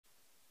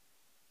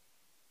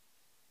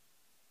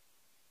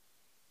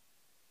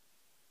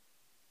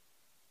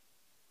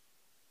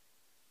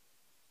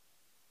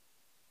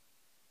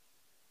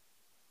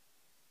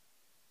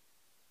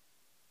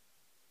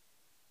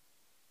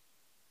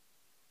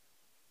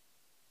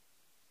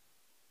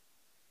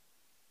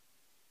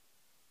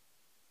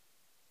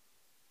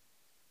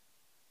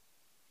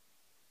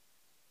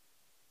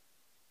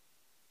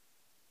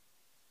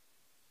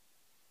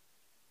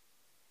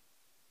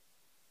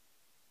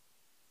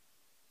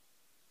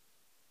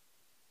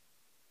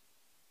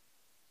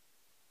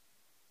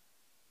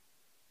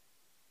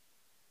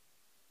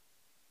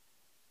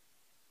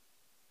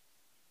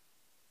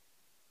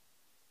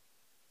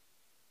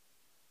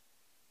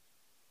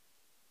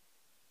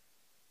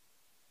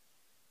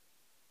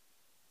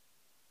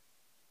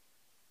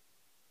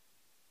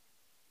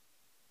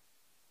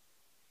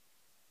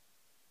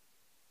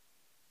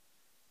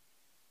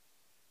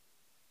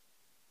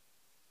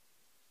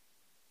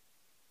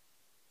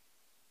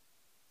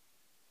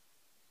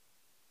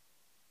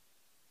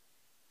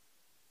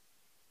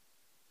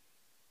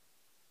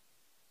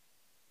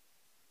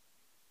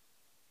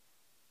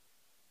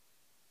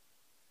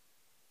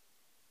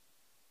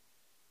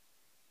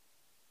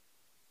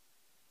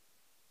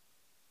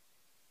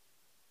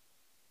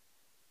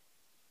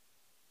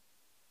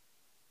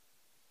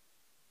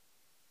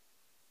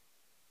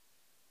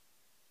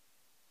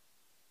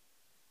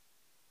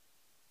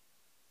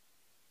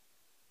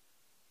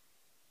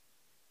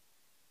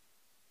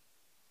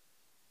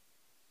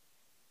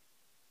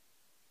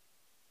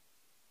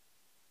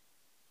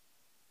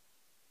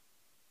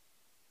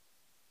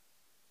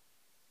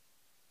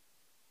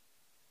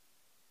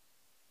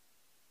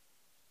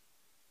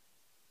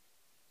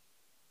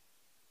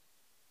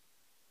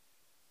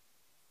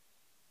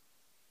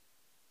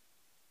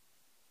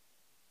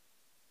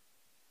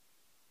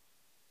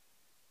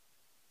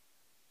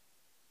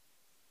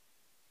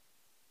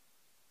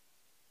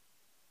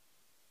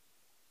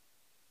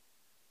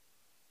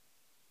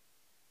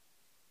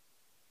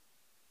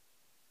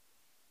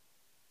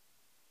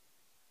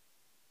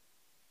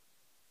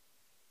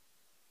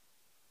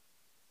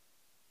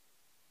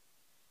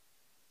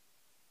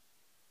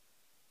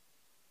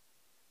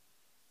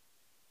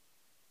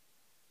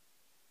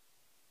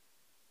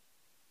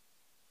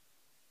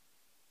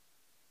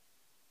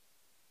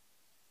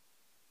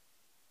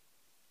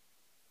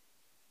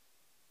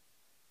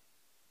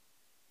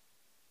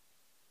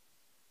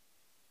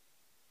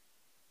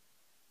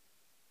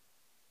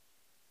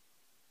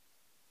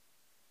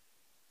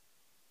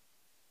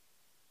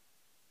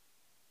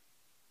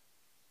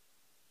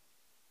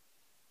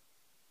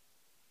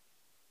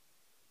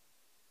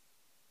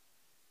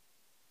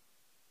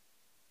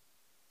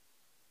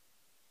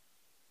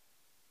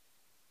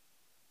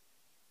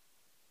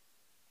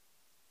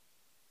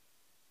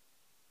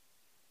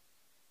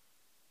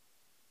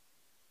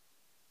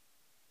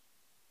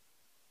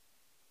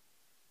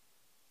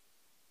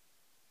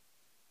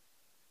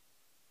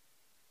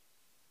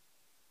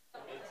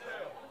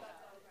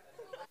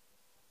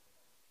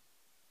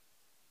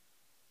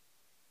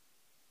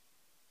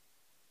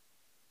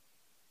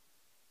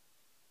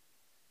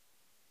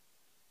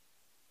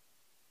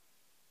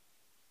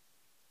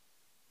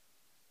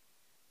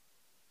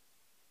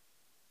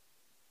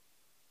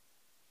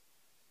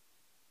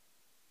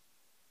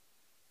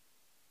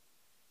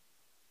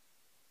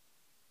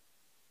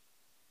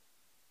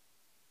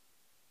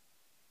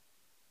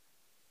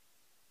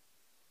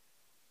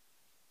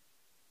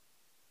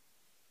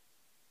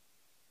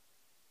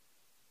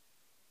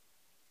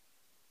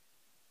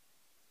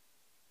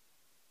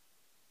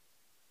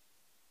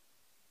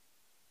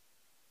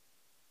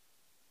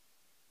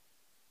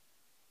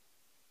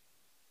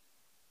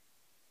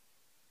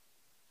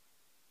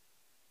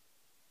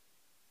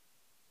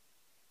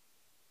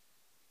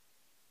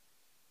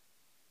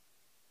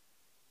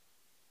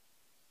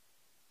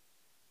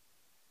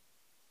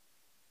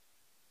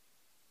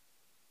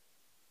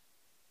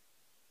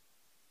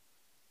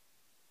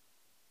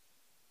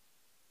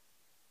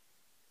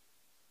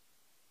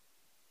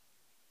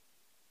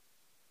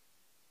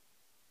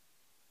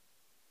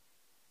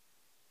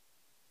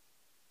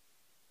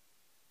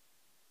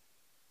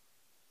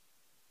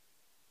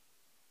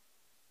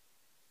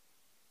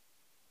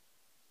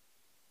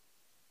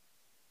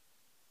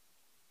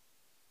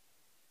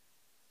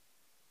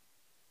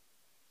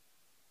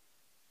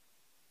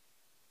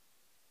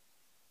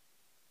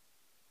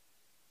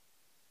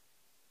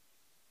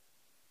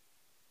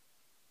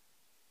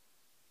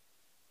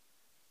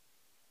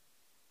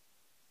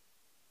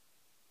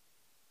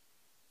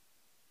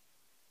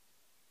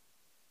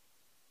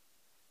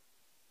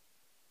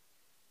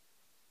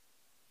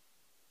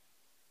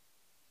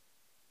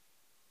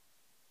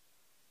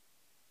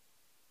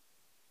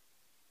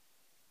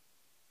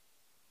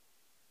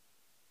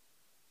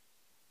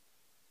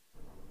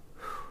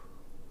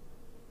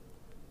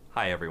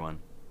Hi everyone,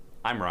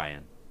 I'm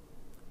Ryan.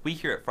 We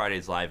here at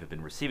Fridays Live have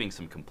been receiving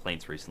some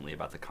complaints recently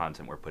about the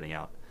content we're putting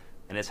out,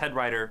 and as head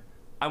writer,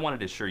 I wanted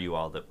to assure you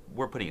all that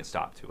we're putting a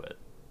stop to it.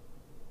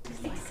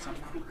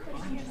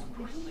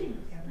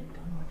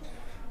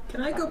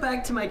 Can I go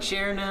back to my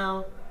chair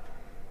now?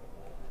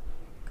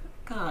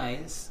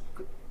 Guys,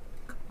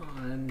 come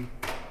on.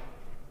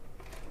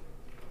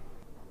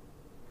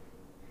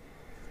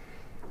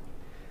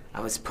 I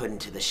was put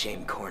into the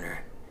shame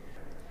corner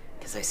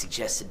because I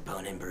suggested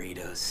bone-in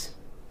burritos.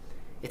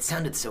 It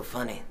sounded so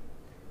funny.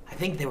 I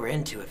think they were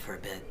into it for a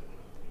bit.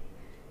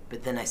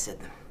 But then I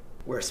said the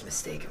worst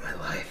mistake of my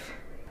life.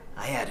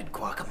 I added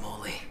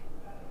guacamole.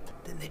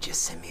 Then they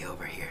just sent me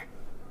over here.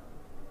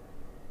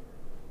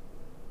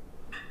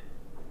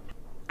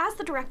 As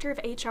the director of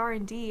HR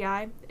and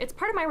DEI, it's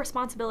part of my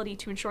responsibility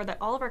to ensure that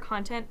all of our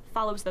content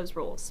follows those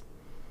rules.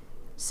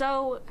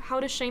 So, how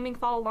does shaming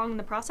fall along in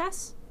the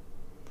process?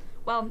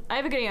 Well, I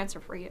have a good answer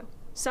for you.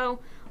 So,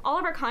 all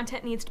of our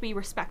content needs to be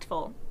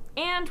respectful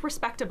and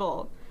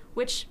respectable,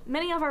 which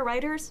many of our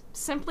writers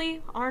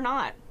simply are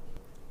not.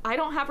 I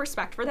don't have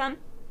respect for them,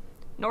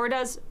 nor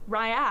does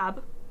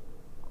Ryab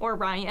or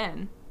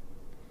Ryan,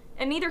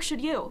 and neither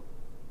should you.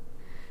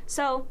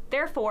 So,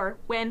 therefore,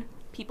 when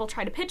people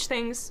try to pitch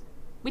things,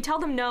 we tell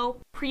them no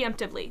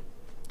preemptively,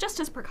 just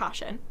as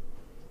precaution.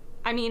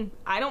 I mean,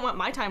 I don't want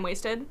my time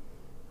wasted,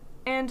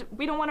 and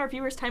we don't want our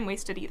viewers' time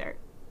wasted either.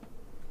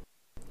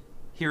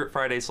 Here at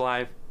Fridays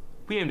Live,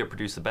 we aim to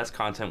produce the best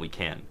content we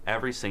can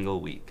every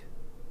single week.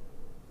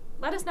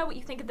 Let us know what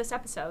you think of this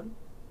episode.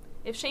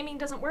 If shaming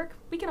doesn't work,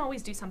 we can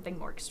always do something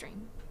more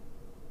extreme.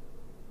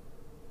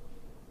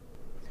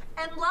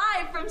 And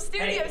live from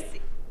Studio C.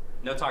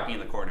 No talking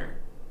in the corner.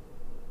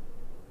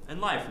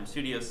 And live from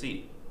Studio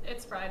C.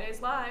 It's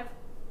Fridays Live.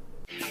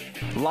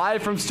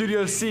 Live from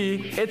Studio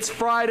C, it's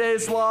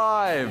Fridays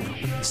Live!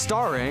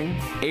 Starring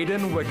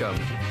Aiden Wickham,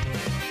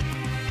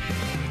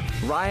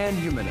 Ryan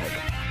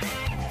Humeniuk,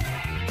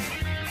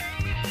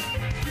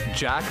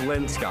 Jack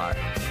Linscott,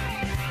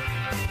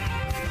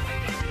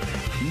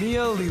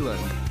 Mia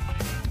Leyland,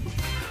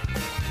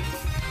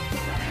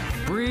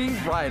 Bree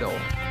Rydell,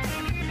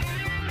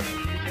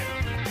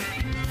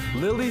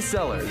 Lily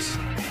Sellers,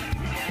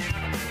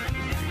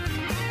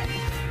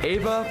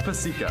 Ava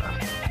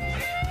Pasica,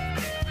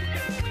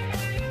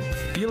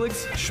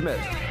 Felix Schmitt,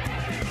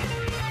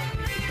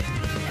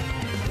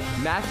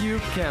 Matthew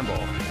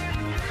Campbell,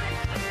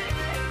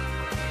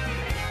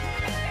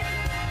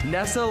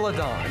 Nessa Le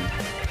Donne,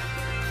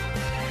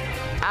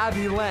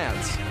 Abbie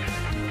Lantz,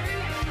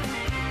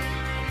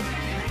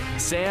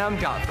 Sam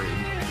Gottfried,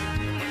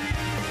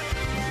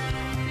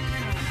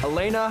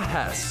 Elena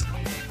Hess,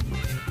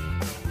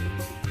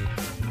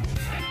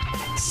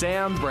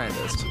 Sam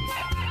Brandis,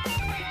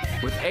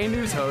 with A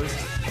News host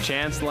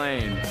Chance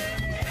Lane.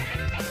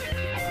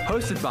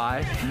 Hosted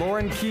by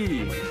Lauren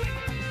Key.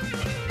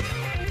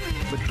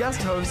 With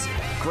guest host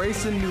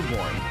Grayson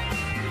Newbourn.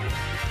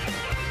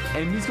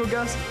 And musical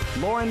guest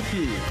Lauren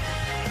Key.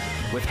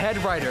 With head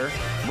writer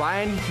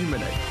Ryan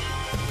Humeniuk.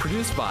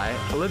 Produced by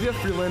Olivia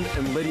Freeland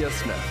and Lydia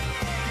Smith.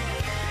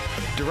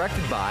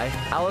 Directed by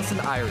Allison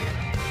Irie.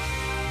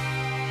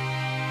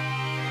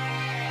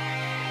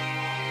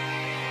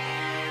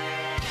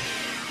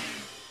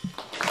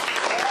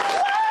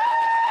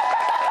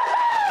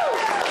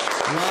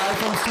 Live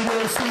from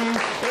Studio C,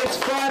 it's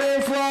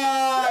Fridays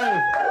Live!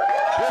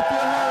 With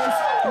your host,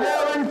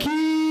 Lauren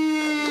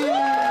Key! I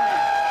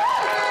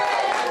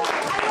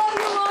love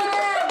you,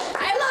 Lauren!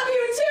 I love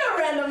you too,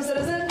 random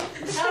citizen!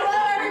 Hello,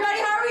 everybody,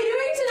 how are we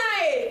doing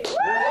tonight?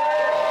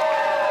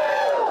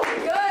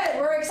 Good,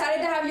 we're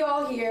excited to have you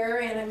all here,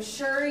 and I'm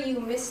sure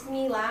you missed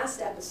me last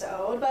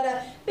episode, but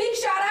a big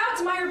shout out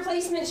to my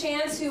replacement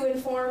Chance, who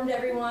informed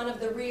everyone of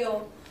the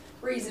real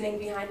reasoning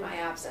behind my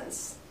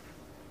absence.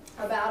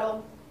 A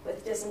battle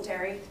with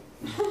dysentery,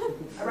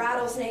 a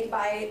rattlesnake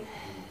bite,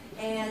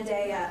 and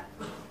a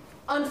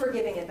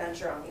unforgiving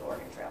adventure on the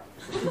Oregon Trail.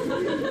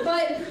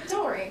 But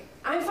don't worry,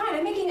 I'm fine.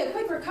 I'm making a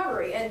quick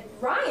recovery, and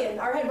Ryan,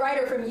 our head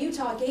writer from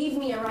Utah, gave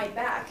me a ride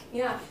back.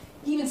 Yeah,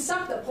 he even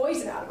sucked the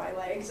poison out of my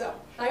leg, so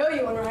I owe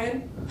you one,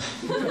 Ryan.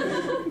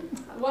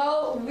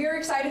 Well, we're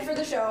excited for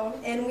the show,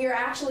 and we're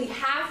actually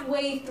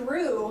halfway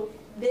through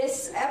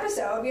this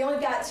episode. We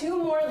only got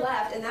 2 more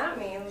left, and that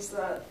means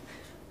that,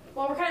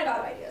 well, we're kind of out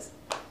of ideas.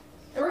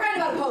 And we're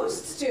kind of out of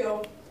hosts,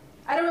 too.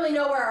 I don't really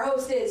know where our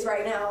host is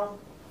right now.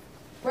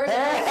 Where's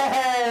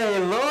Hey,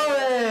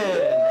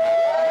 Lauren!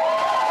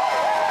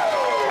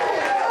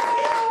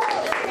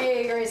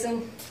 Hey,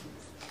 Grayson.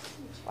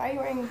 Why are you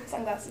wearing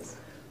sunglasses?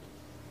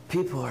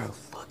 People are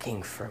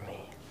looking for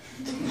me.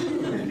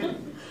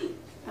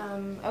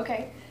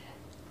 Okay.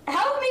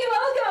 Help me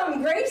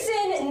welcome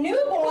Grayson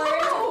Newbourn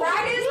to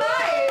Fridays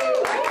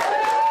Live!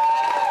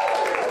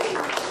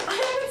 I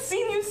haven't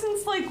seen you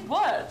since, like,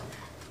 what?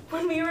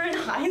 When we were in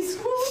high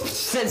school?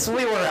 Since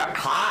we were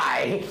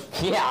high.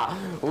 Yeah,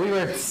 we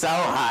were so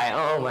high.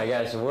 Oh my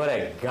gosh, what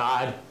a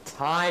god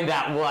time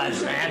that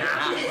was, man.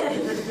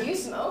 Do you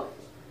smoke?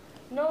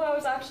 No, I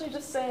was actually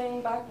just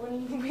saying back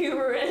when we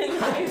were in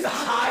high school.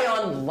 High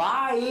on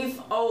Life?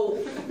 Oh,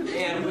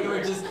 man, we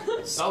were just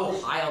so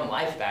high on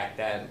life back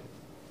then.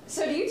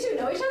 So do you two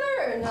know each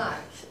other or not?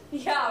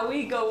 Yeah,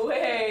 we go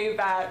way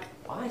back.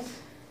 What?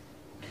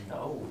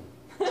 No.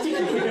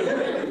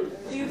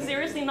 You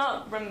seriously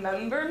not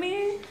remember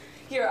me?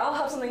 Here, I'll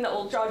have something that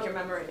will jog your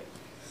memory.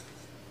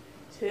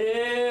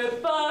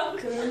 Tip a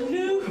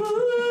canoe,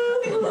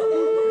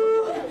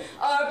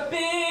 our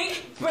big,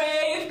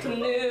 brave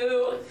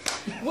canoe.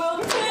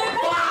 We'll tip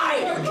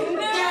your canoe.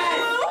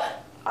 Yes!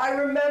 I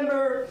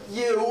remember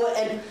you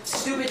and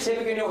stupid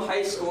Tippecanoe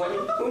High School. I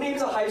mean, who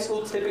names a high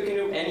school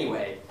Tippecanoe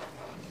anyway?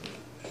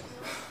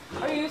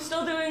 Are you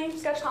still doing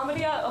sketch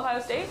comedy at Ohio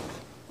State?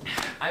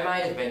 I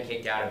might have been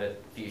kicked out of a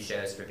few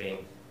shows for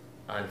being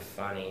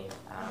unfunny.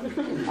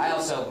 I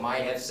also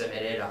might have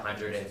submitted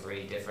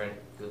 103 different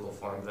Google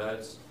form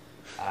votes,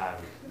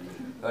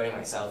 voting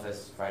myself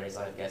as Friday's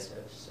Live guest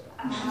host. So.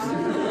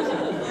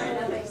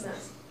 That makes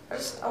sense.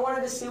 I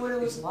wanted to see what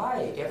it was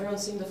like. Everyone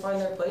seemed to find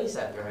their place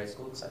after high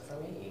school except for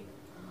me.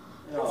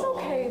 It's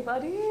okay,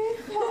 buddy.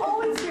 We're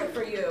always here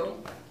for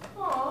you.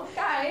 Aw,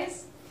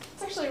 guys,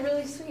 it's actually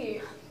really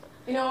sweet.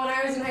 You know, when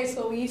I was in high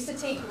school, we used to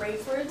take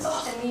Rayfords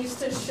and we used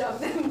to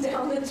shove them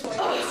down the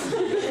toilets.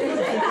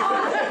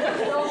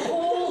 The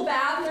whole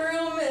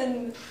bathroom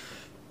and...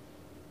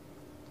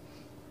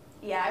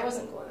 Yeah, I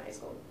wasn't cool in high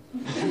school.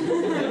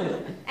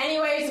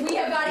 Anyways, we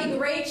have got a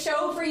great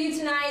show for you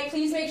tonight.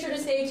 Please make sure to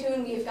stay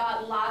tuned. We've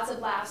got lots of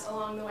laughs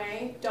along the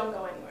way. Don't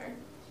go anywhere.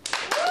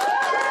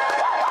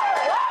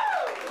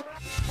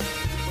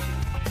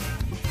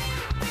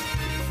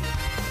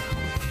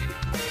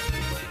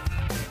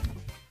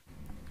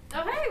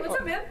 Oh, hey, what's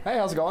up, man? Hey,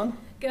 how's it going?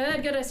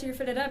 Good, good. I see you're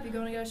fitted up. You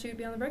going to go shoot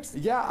Beyond the Bricks?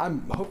 Yeah,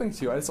 I'm hoping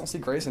to. I just don't see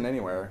Grayson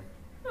anywhere.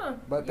 Huh.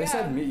 But they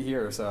said meet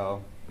here,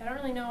 so. I don't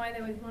really know why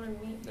they would want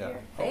to meet here.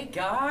 Hey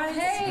guys!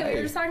 Hey, we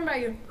were just talking about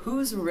you.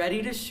 Who's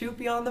ready to shoot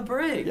Beyond the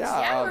Bricks?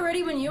 Yeah, we're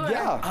ready when you are.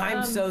 Yeah.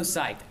 I'm so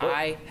psyched.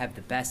 I have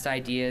the best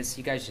ideas.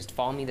 You guys just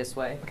follow me this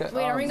way. Okay.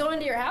 Wait, are we going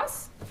to your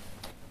house?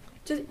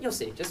 You'll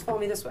see. Just follow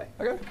me this way.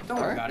 Okay. Don't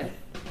worry about it.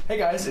 Hey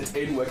guys, it's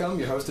Aiden Wickham,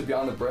 your host of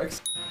Beyond the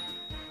Bricks.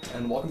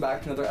 And welcome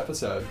back to another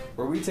episode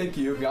where we take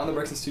you beyond the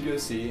bricks of Studio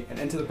C and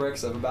into the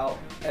bricks of about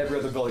every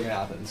other building in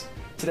Athens.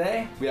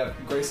 Today, we have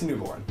Grayson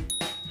Newbourn.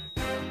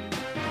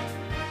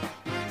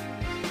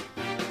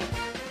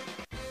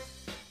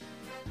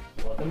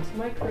 Welcome to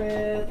my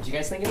crib. Did you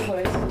guys think of the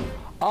place?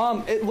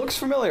 It looks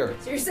familiar.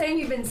 So you're saying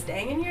you've been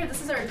staying in here?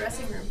 This is our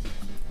dressing room.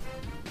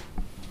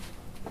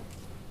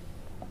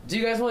 Do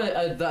you guys want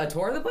a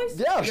tour of the place?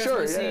 Yeah, You guys sure,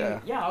 wanna see? yeah.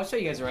 Yeah, I'll show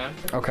you guys around.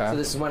 Okay. So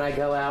this is when I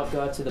go out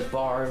to the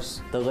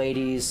bars. The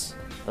ladies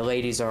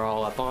are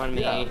all up on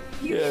me. Yeah.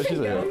 You Yeah, should she's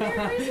go there.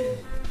 there, Grayson?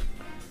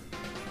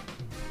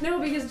 No,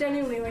 because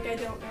genuinely, like, I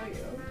don't know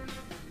you.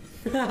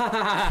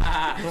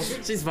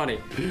 She's funny.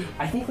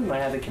 I think we might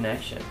have a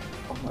connection.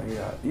 Oh my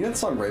god. You know the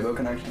song Rainbow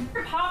Connection?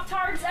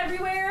 Pop-Tarts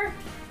everywhere.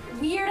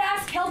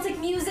 Weird-ass Celtic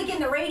music in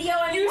the radio.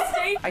 I mean,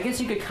 I guess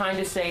you could kind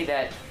of say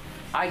that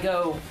I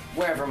go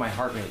wherever my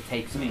heart really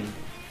takes me.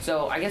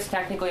 So I guess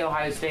technically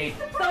Ohio State.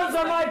 Those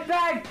are my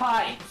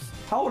bagpipes!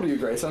 How old are you,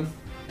 Grayson?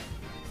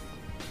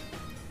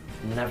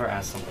 Never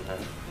ask someone that.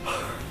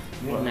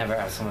 Never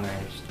ask someone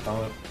that. Just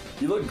don't.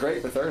 You look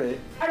great for 30.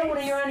 I don't want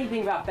to hear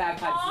anything about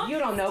bagpipes. You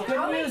don't know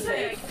good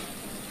music.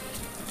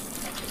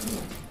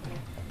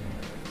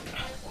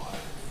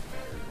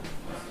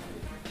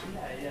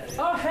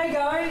 Oh, hey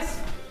guys!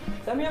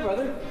 Is that me,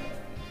 brother?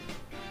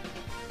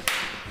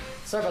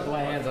 Sorry about the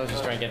wet hands, I was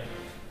just drinking.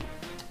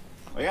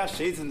 We got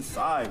shades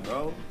inside,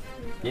 bro.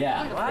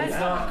 Yeah, What? it's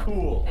not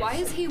cool. Why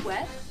is he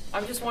wet?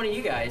 I'm just one of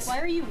you guys. Why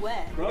are you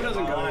wet? Bro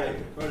doesn't go here.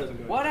 Bro doesn't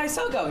go What? I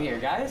still go here,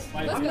 guys.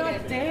 Let's I'm go not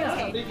here. damn.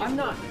 Okay. I'm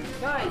not.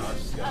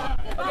 Guys.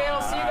 Okay,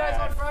 I'll see you guys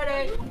on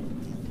Friday.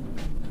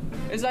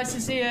 It was nice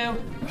to see you.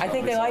 I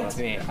think they liked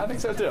me. I think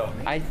so too.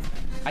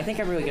 I think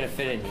I'm really gonna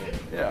fit in here.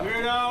 Yeah.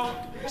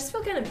 I just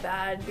feel kind of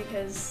bad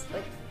because,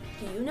 like,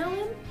 do you know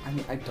him? I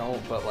mean, I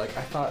don't, but like,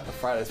 I thought the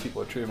Fridays people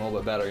would treat him a little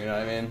bit better, you know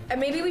what I mean? And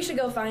maybe we should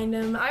go find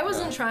him. I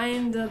wasn't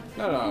trying to.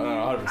 No,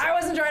 100%. I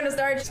wasn't trying to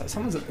start.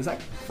 Is that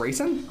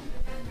Grayson?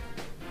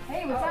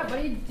 Hey, what's up? What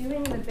are you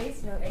doing in the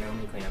basement? Hang on,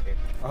 let me clean up here.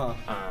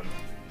 Uh-huh.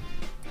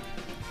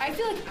 I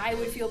feel like I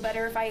would feel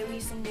better if I at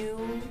least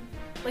knew.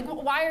 Like,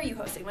 why are you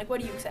hosting? Like,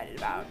 what are you excited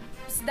about?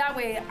 So that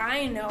way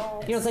I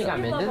know. You don't think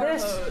I'm into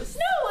this?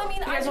 No, I mean,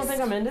 You guys don't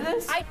think I'm into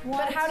this?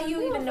 But how do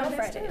you even know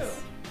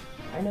Fridays?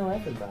 I know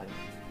everybody.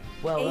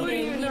 Well,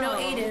 Aiden, you know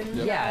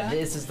Aiden. yeah,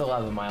 this is the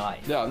love of my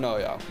life. Yeah, no,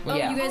 yeah. Oh,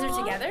 Yeah. you guys are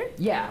together?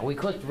 Yeah, we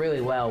clicked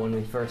really well when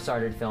we first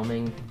started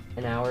filming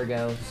an hour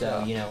ago, so,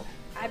 Yeah. you know,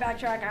 I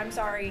backtrack. I'm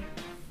sorry.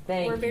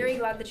 thank We're you. very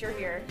glad that you're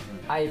here.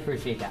 I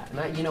appreciate that.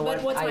 And you know But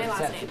what? what's I my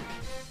last accept name? it.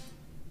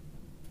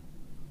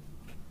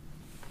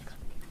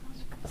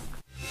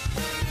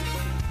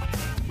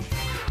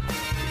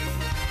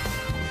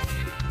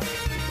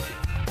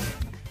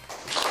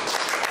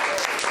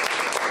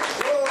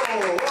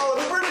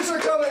 Whoa, the British are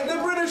coming!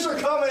 The British are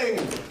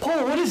coming!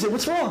 Paul, what is it?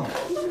 What's wrong?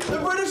 The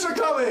British are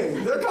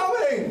coming! They're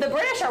coming! The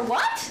British are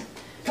what?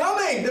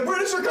 Coming! The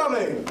British are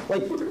coming!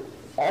 Like,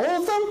 all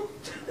of them?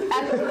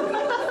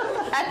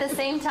 At the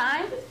same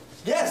time?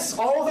 Yes,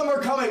 all of them are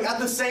coming at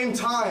the same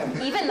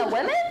time. Even the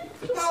women?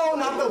 No,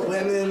 not the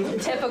women.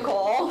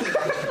 Typical.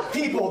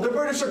 People, the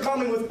British are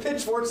coming with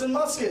pitchforks and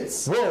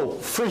muskets. Whoa,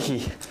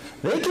 freaky.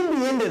 They can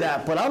be into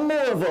that, but I'm more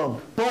of a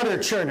butter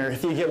churner,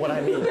 if you get what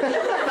I mean.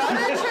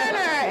 Butter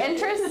churner,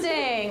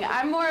 interesting.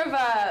 I'm more of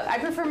I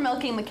prefer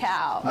milking the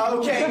cow.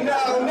 Okay, no.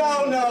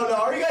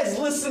 Are you guys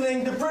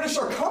listening? The British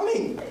are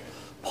coming.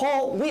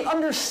 Paul, we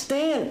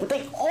understand, but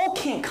they all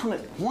can't come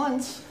at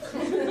once.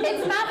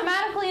 It's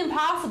mathematically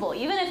impossible.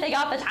 Even if they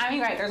got the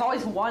timing right, there's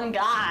always one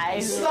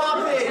guy.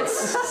 Stop it!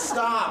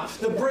 Stop!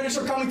 The British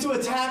are coming to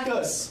attack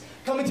us.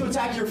 Coming to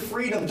attack your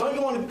freedom. Don't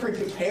you want to be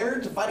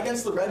prepared to fight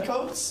against the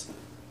Redcoats?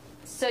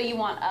 So you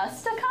want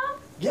us to come?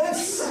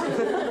 Yes!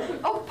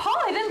 Oh, Paul,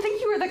 I didn't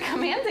think you were the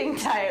commanding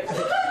type.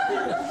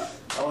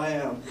 Oh, I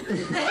am.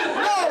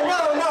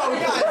 No,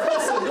 guys,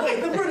 listen,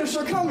 wait, the British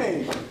are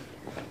coming.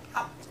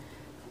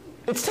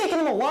 It's taken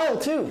them a while,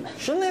 too.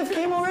 Shouldn't they have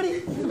came already?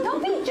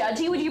 Don't be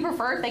judgy. Would you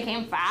prefer if they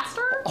came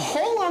faster?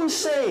 All I'm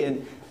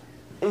saying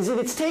is that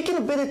it's taken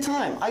a bit of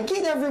time. I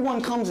get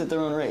everyone comes at their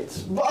own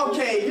rates.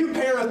 Okay, you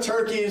pair of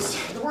turkeys,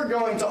 we're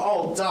going to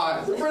all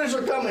die. The British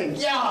are coming,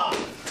 yeah!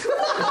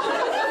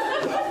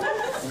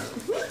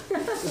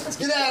 Let's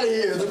get out of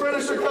here, the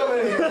British are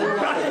coming here.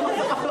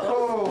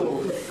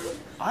 Oh.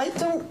 I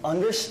don't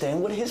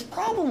understand what his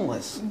problem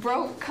was.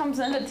 Broke comes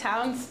into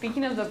town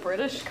speaking of the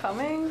British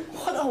coming?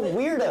 What a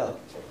weirdo.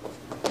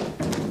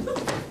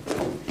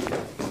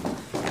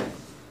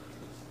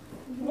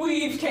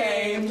 We've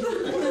came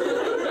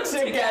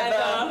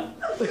together.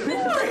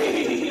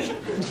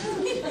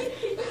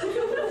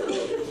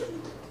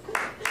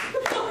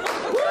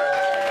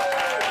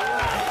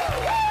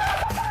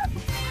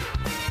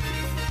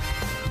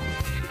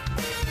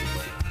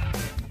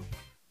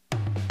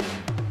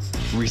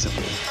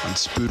 Recently on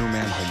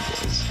Spooderman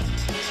Homeboys.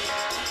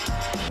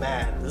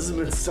 Man, this has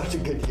been such a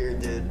good year,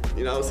 dude.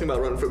 You know, I was thinking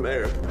about running for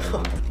mayor.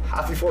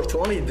 Happy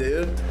 420,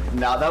 dude.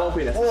 No, that won't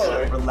be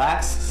necessary. Whoa.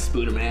 Relax,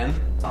 Spooderman.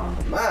 Oh,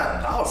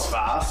 man, that was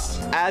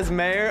fast. As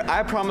mayor,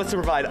 I promise to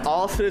provide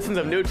all citizens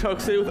of New Tok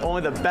City with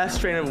only the best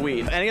strain of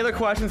weed. Any other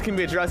questions can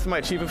be addressed to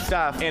my chief of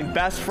staff and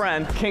best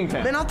friend,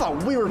 Kingpin. Man, I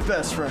thought we were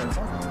best friends.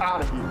 I'm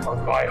out of here.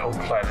 On my home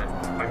planet,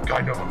 I'm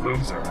kind of a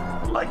loser.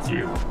 Like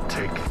you.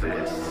 Take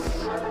this.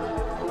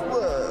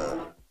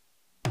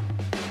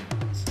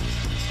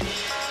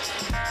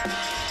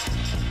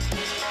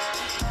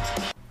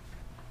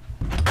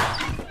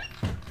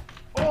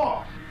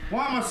 Oh,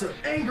 why am I so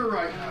angry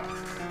right now?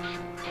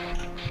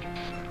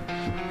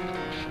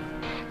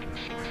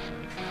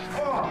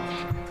 Oh.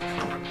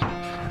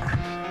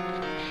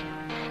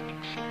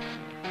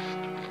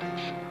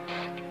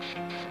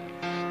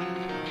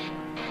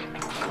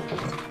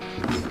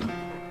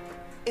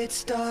 It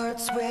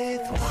starts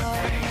with one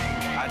thing.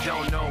 I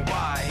don't know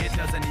why. It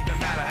doesn't even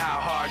matter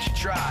how hard you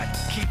try.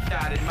 Keep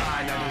that in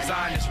mind. I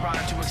designed this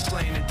rhyme to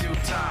explain in due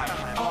time.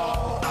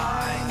 All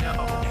I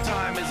know,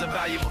 time is a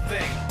valuable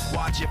thing.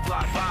 Watch it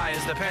fly by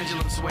as the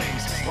pendulum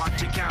swings.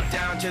 Watch it count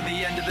down to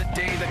the end of the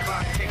day. The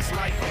clock takes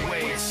life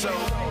away. It's so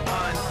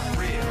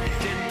unreal.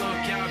 Didn't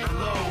look out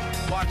below.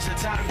 Watch the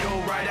time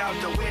go right out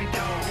the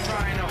window.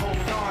 Trying to hold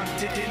on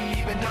to didn't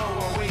even know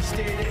or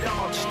wasted it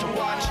all just to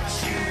watch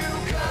you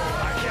go.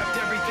 I kept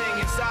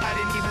everything inside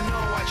and even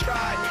though I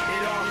tried,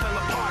 it all fell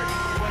apart.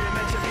 What it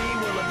meant to be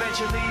will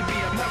eventually be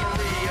a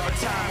memory of a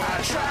time I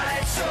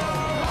tried so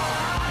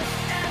hard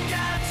and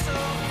got so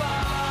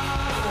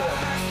far.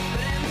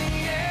 But in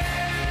the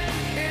end,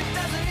 it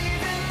doesn't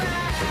even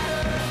matter.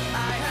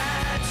 I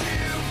had to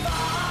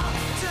fall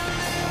to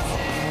lose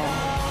it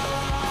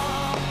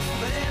all.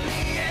 But in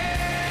the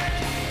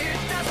end, it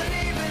doesn't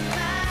even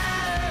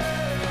matter.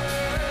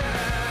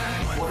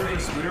 What are you,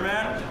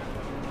 Spooderman?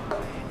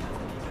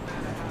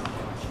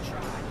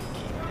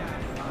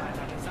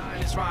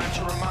 This rhyme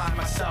to remind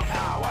myself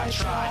how I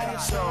tried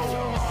so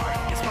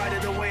hard. In spite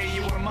of the way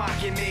you were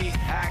mocking me,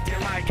 acting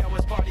like I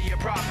was part of your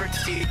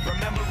property.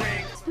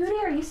 Remembering. Spoody,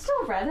 are you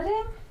still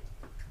redditing?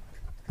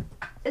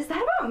 Is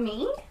that about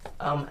me?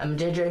 I'm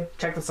JJ.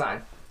 Check the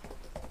sign.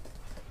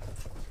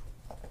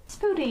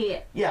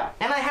 Spoody. Yeah,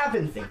 and I have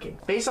been thinking.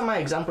 Based on my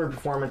exemplary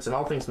performance in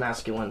all things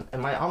masculine,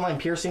 and my online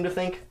peers seem to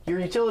think, your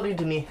utility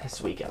to me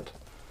this weekend.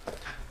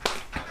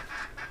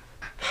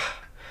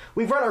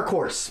 We've run our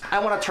course. I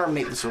want to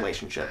terminate this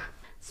relationship.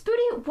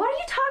 Spoody, what are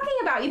you talking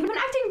about? You've been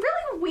acting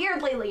really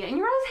weird lately, and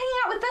you're always hanging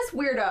out with this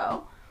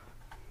weirdo.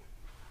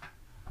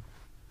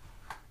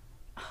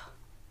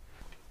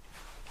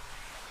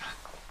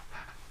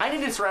 I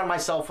need to surround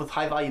myself with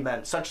high-value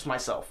men, such as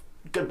myself.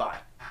 Goodbye.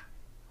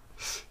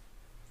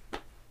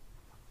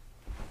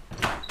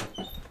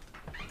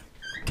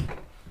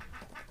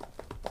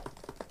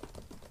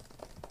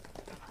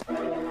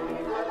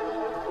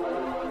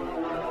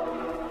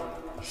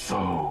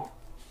 So,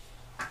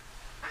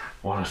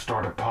 want to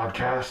start a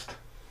podcast?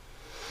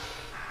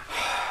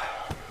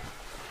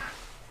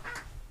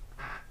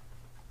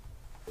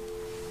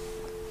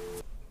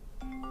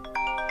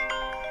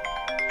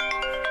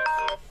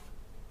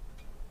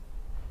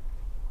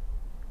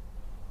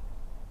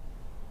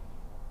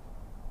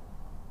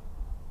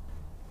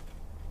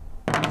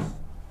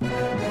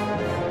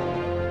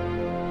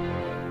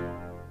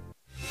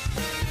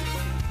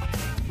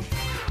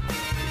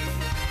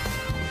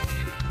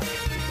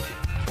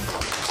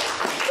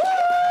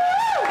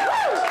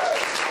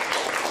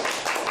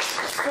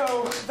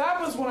 that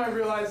was when I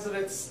realized that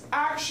it's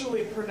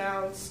actually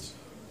pronounced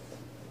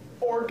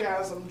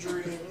orgasm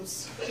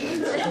dreams.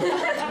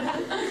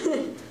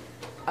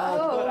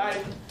 But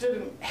I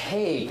didn't.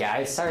 Hey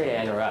guys, sorry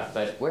to interrupt,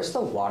 but where's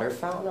the water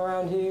fountain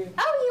around here?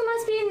 Oh, you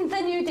must be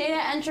the new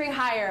data entry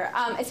hire.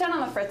 It's been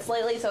on the fritz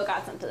lately, so it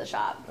got sent to the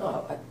shop.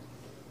 Oh,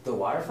 the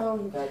water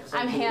fountain?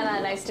 I'm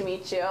Hannah, nice to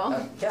meet you.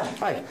 Yeah,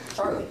 hi,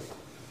 Charlie.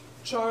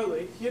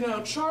 Charlie. You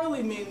know,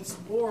 Charlie means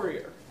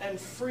warrior and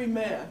free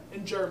man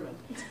in German.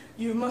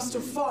 You must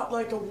have fought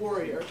like a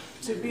warrior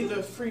to be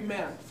the free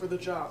man for the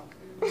job.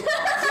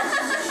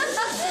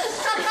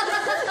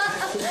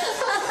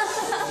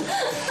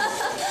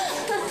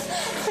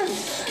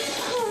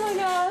 Oh my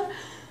god.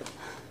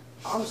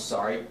 I'm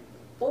sorry.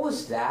 What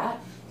was that?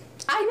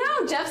 I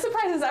know, Jeff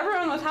surprises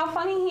everyone with how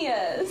funny he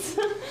is.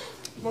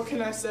 What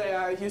can I say?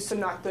 I used to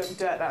knock them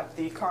dead at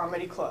the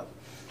comedy club.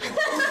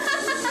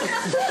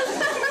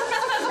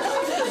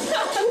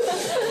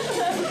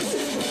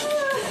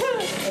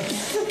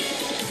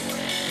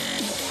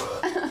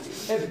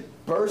 It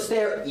burst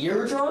their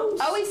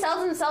eardrums? Oh, he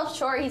sells himself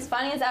short. He's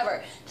funny as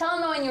ever. Tell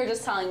him the one you were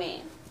just telling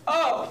me.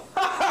 Oh!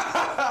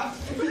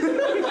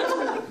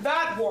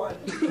 That one.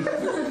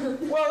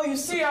 Well, you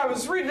see, I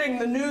was reading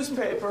the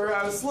newspaper.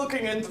 I was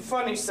looking in the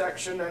funny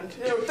section, and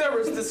there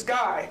was this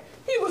guy.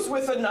 He was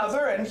with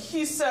another, and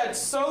he said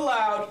so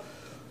loud,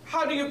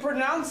 "How do you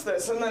pronounce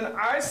this?" And then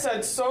I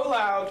said so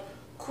loud,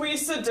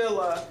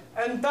 "Quesadilla,"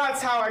 and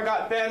that's how I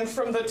got banned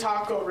from the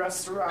taco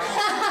restaurant. Oh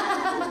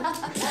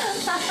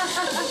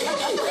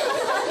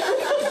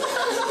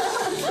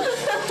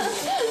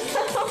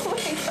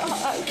my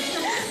god.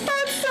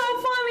 That's so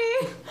funny.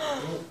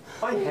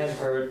 My head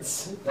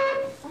hurts.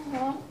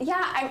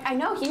 Yeah, I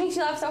know. He makes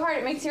you laugh so hard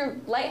it makes you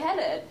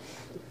lightheaded.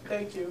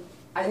 Thank you.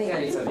 I think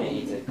I need something to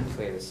eat to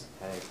clear this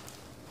headache.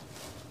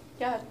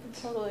 Yeah,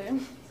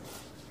 totally.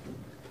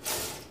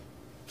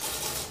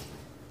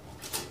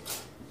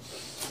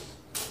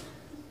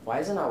 Why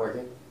is it not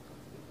working?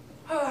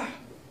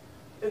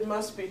 It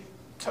must be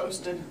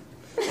toasted.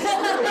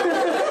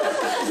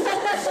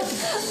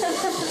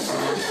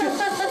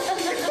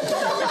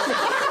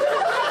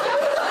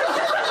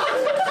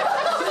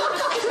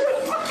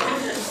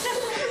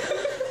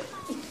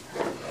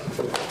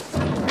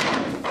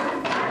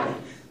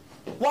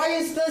 Why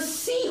is the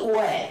seat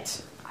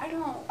wet? I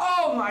don't...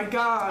 Oh my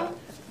god.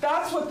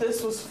 That's what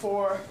this was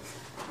for.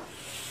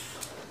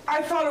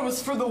 I thought it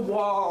was for the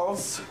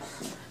walls.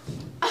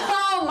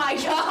 Oh my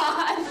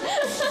god!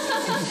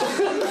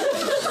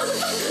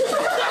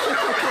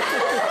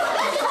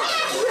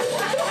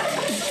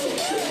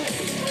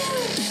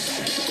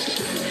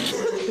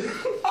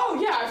 Oh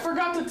yeah, I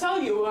forgot to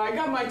tell you. I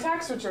got my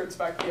tax returns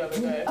back the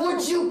other day.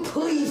 Would you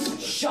please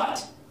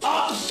shut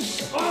up?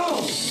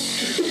 Oh!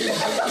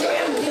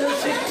 Damn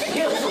music,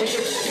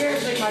 it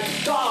scares me my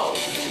dog.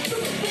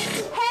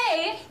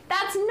 Hey,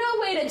 that's no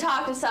way to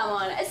talk to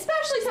someone,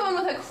 especially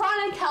someone with a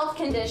chronic health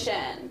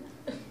condition.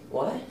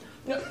 What?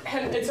 No,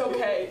 it's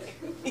okay.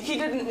 He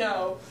didn't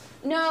know.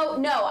 No,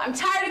 I'm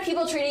tired of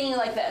people treating you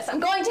like this.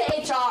 I'm going to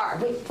HR.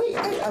 Wait,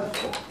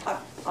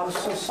 I'm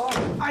so sorry.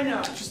 I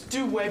know, just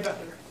do way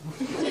better.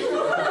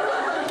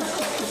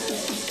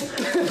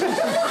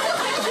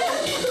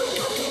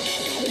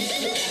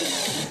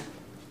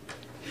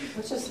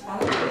 What just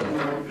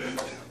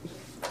happened?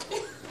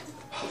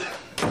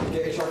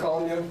 Get HR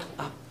calling you?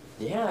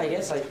 Yeah, I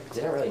guess I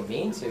didn't really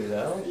mean to,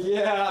 though.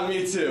 Yeah,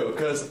 me too,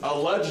 because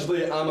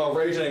allegedly I'm a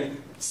raging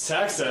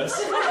sexist.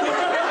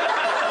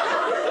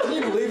 Can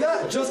you believe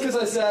that? Just because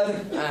I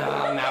said...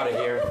 I'm out of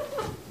here.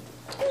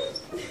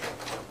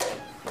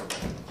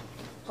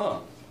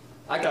 Huh.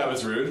 That guy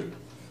was rude.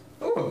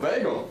 Oh, a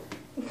bagel.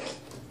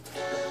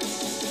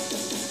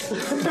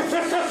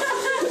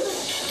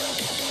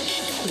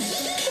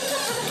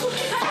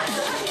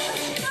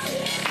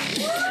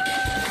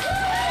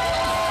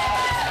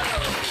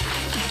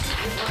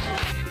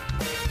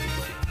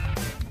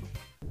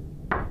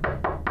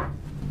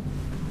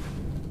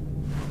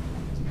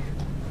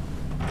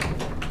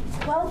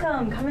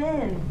 Welcome, come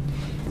in.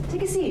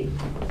 Take a seat.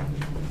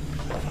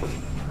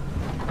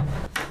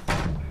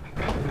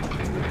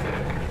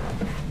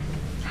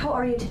 How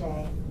are you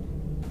today?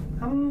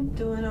 I'm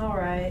doing all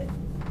right.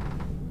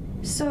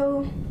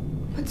 So,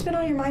 what's been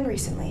on your mind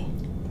recently?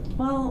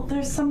 Well,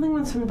 there's something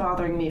that's been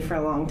bothering me for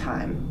a long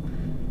time.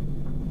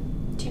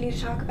 Do you need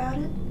to talk about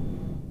it?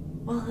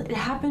 Well, it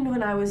happened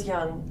when I was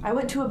young. I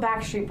went to a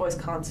Backstreet Boys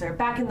concert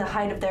back in the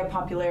height of their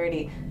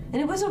popularity,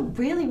 and it was a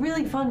really,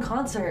 really fun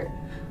concert.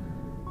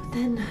 But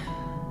then,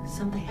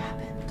 something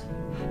happened.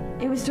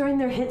 It was during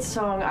their hit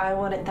song, I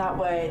Want It That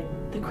Way.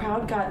 The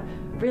crowd got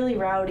really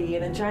rowdy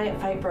and a giant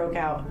fight broke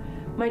out.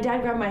 My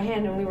dad grabbed my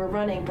hand and we were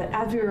running, but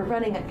as we were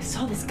running, I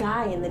saw this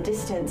guy in the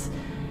distance.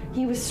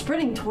 He was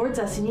sprinting towards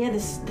us and he had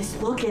this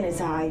look in his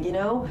eye, you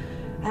know?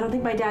 I don't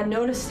think my dad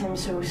noticed him,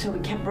 so we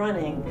kept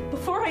running.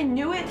 Before I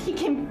knew it, he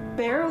came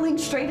barreling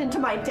straight into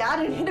my dad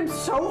and hit him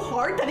so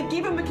hard that it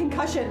gave him a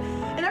concussion.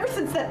 And ever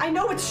since then, I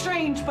know it's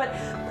strange, but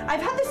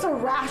I've had this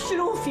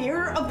irrational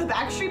fear of the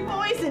Backstreet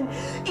Boys, and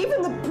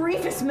even the brief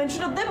briefest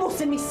mention of them will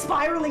send me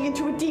spiraling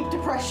into a deep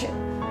depression.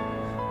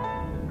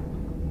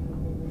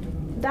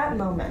 That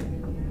moment,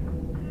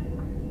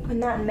 when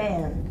that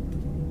man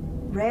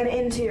ran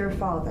into your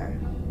father,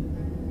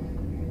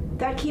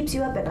 that keeps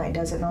you up at night,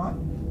 does it not?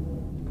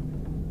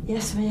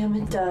 Yes, ma'am,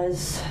 it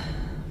does.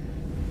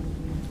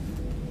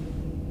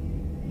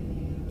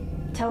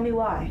 Tell me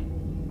why.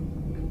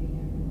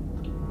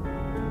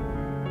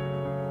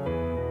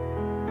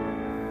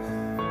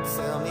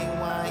 Tell me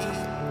why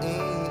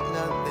ain't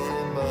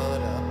nothing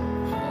but a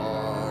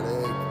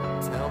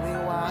heartache. Tell me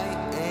why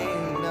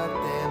ain't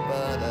nothing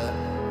but a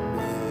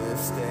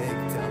mistake.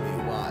 Tell me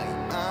why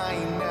I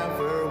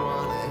never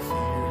wanna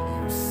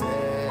hear you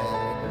say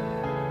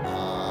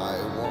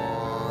I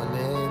want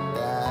it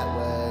that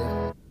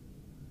way.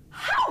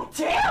 How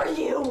dare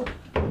you!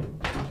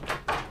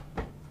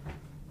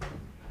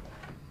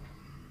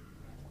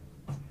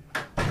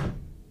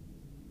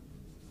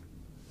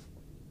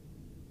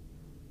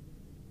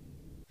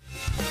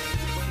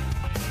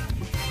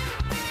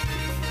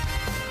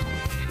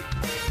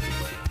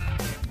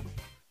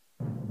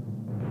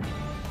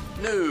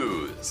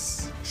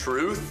 News,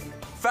 truth,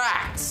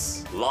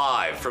 facts.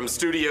 Live from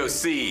Studio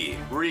C,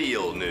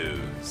 real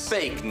news,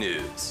 fake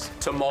news,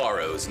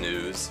 tomorrow's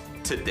news,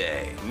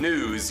 today.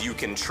 News you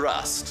can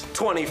trust.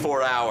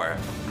 24-hour,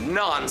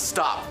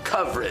 non-stop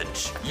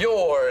coverage.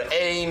 You're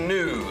A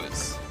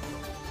News.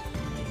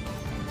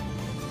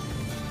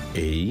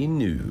 A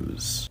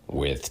News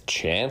with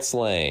Chance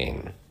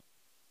Lane.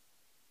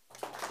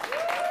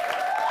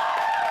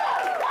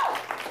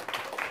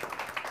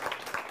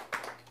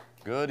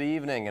 Good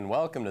evening and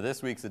welcome to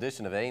this week's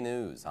edition of A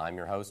News. I'm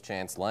your host,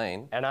 Chance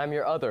Lane. And I'm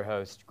your other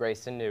host,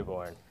 Grayson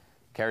Newbourn.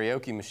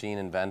 Karaoke machine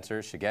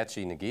inventor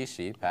Shigechi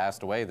Negishi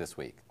passed away this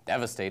week,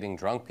 devastating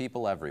drunk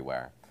people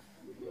everywhere.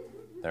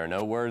 There are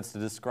no words to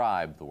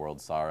describe the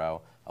world's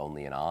sorrow,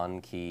 only an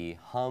on-key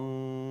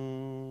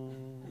hum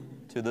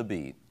to the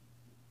beat.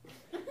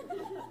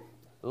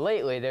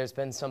 Lately, there's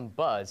been some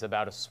buzz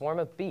about a swarm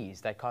of bees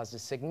that caused a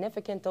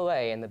significant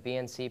delay in the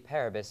BNC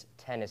Paribas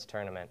tennis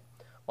tournament.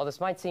 While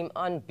this might seem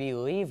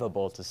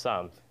unbelievable to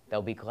some,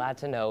 they'll be glad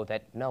to know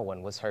that no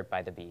one was hurt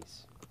by the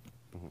bees.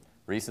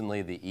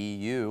 Recently, the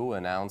EU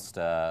announced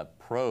a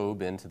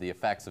probe into the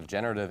effects of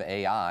generative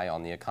AI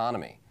on the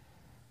economy.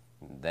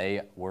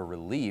 They were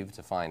relieved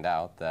to find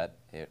out that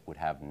it would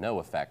have no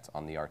effect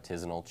on the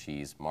artisanal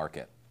cheese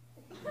market.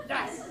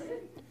 Yes!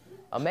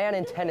 A man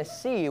in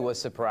Tennessee was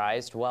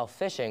surprised while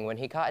fishing when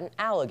he caught an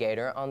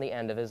alligator on the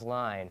end of his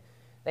line.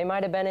 They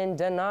might have been in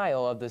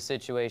denial of the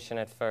situation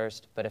at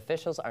first, but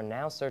officials are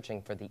now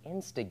searching for the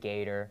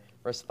instigator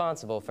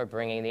responsible for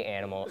bringing the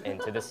animal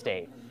into the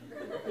state.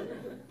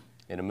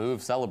 In a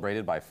move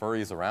celebrated by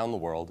furries around the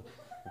world,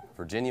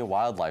 Virginia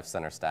Wildlife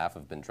Center staff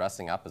have been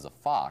dressing up as a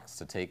fox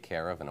to take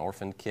care of an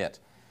orphaned kit.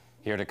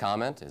 Here to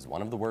comment is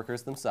one of the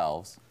workers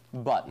themselves,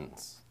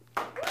 Buttons.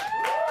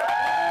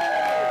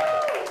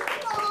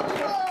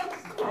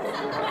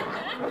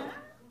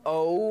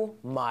 Oh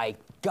my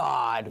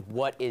God,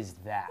 what is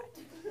that?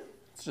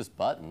 It's just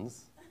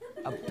Buttons.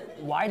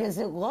 Why does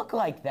it look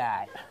like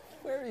that?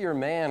 Where are your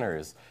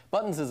manners?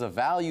 Buttons is a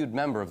valued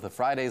member of the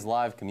Fridays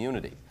Live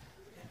community.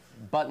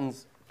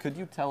 Buttons, could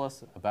you tell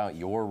us about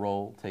your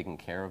role taking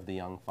care of the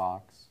young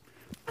fox?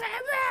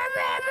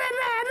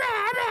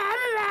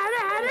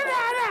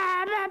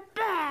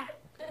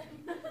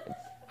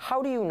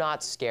 How do you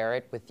not scare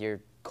it with your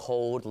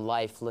cold,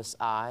 lifeless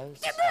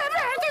eyes?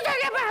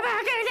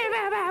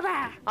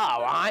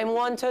 Oh, I'm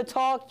one to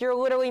talk. You're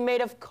literally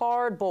made of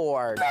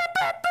cardboard.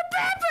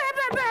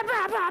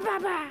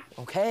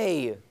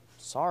 Okay,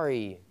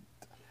 sorry.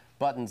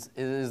 Buttons,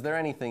 is there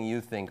anything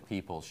you think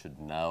people should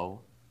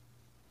know?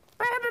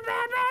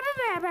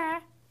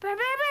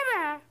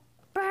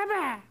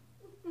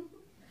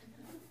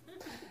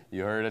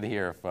 You heard it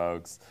here,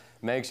 folks.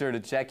 Make sure to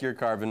check your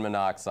carbon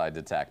monoxide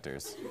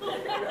detectors.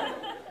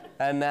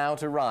 And now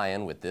to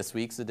Ryan with this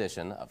week's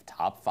edition of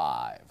Top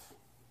 5.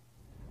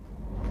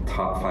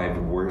 Top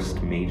 5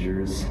 worst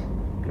majors.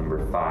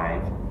 Number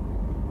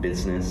 5,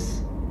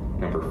 business.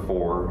 Number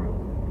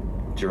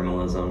 4,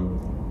 journalism.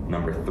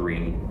 Number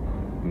 3,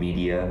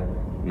 media.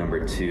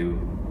 Number 2,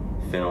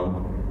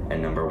 film.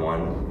 And number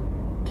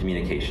 1,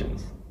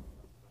 communications.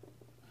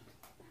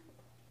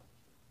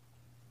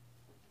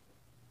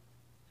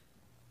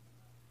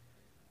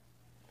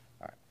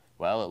 All right.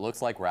 Well, it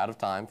looks like we're out of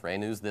time for A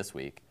News this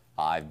week.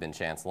 I've been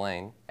Chance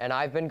Lane. And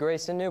I've been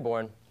Grayson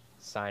Newbourn,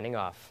 signing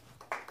off.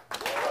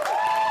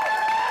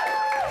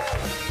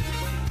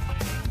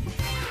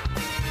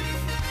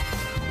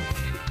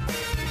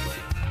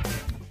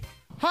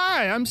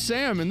 Hi, I'm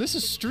Sam, and this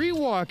is Street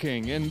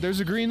Walking, and there's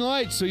a green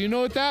light, so you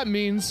know what that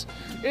means.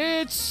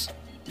 It's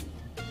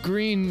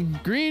Green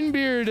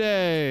Beer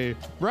Day,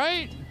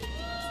 right?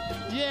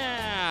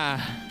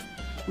 Yeah.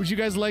 Would you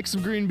guys like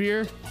some green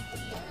beer?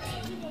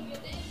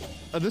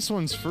 This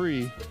one's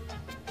free,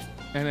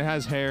 and it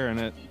has hair in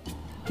it,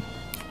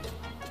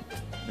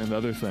 and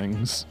other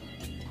things.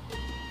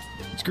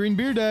 It's Green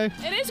Beer Day.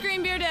 It is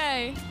Green Beer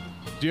Day.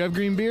 Do you have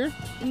green beer?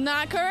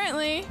 Not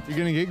currently. You're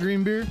gonna get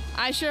green beer?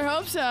 I sure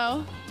hope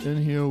so.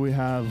 In here we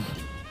have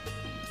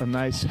a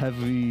nice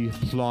heavy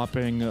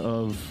plopping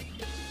of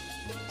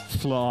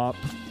flop.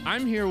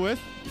 I'm here with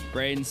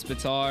Braden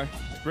Spitar.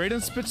 Braden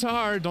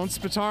Spitar, don't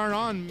spitar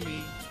on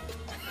me.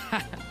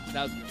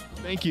 That was good.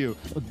 Thank you.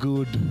 A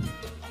good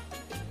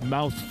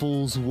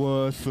mouthful's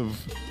worth of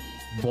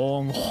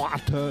bong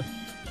water.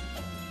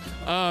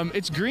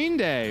 It's Green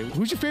Day.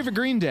 Who's your favorite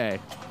Green Day?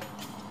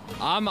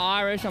 I'm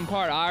Irish. I'm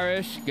part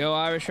Irish. Go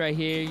Irish right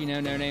here. You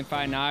know, No Name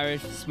Fighting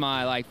Irish. It's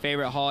my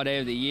favorite holiday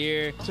of the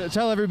year. So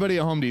tell everybody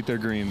at home to eat their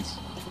greens.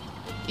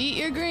 Eat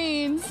your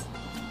greens.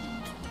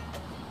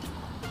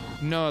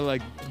 No,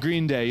 like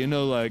Green Day. You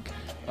know, like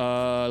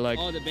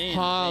Oh, the band.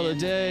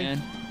 Holiday. The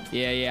band.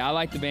 Yeah, I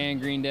like the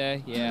band Green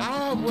Day. Yeah.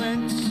 I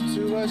went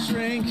to a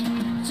shrink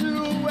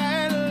to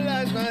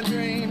analyze my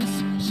dreams.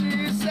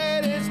 She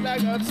said it's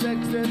like a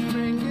sex that's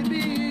bringing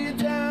me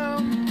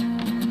down.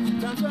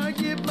 Sometimes I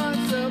give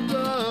myself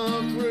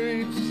the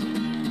creeps.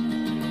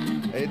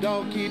 They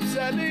don't keep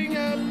setting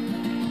up.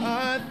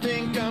 I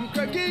think I'm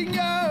cracking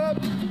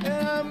up,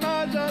 and I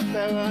might just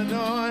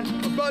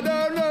paranoid, but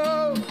I don't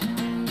know.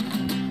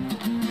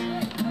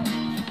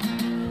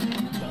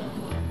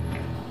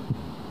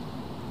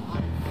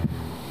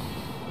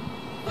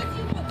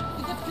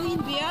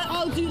 Green beer?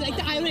 Oh, do you like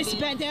the Irish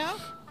better?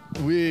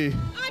 Oui.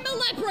 I'm a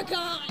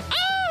leprechaun!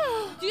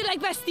 Oh! Do you like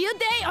Bastille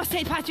Day or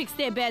St. Patrick's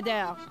Day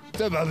better?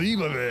 That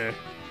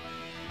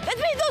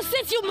makes no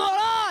sense, you moron!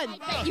 I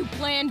bet you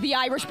plan the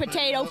Irish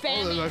potato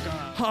family.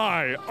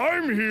 Hi,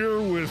 I'm here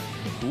with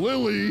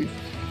Lily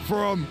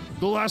from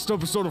the last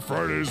episode of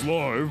Fridays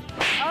Live.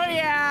 Oh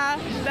yeah,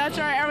 that's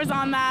right. I was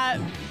on that.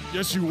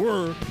 Yes, you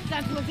were.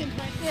 That was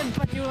impressive,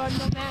 but you are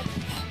no match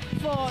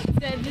for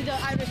the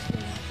Irish.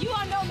 You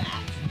are no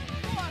match.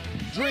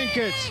 Drink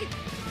it.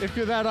 If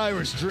you're that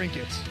Irish, drink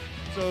it.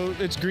 So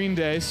it's Green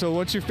Day. So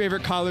what's your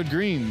favorite collard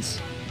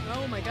greens?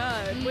 Oh my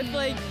god, with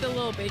the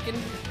little bacon.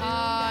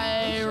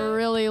 I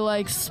really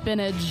like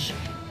spinach.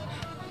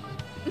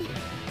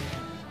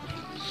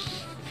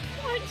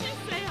 Why'd you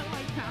say it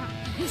like that?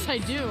 Yes, I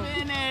do.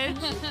 Spinach.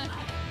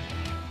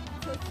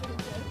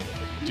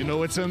 Do you know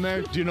what's in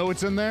there? Do you know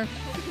what's in there?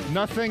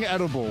 Nothing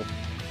edible.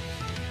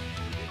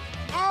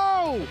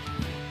 Oh!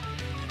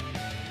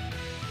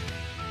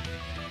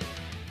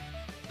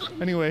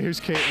 Anyway, here's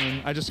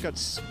Caitlin. I just got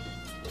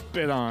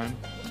spit on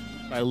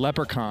by a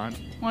leprechaun.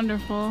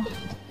 Wonderful.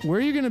 Where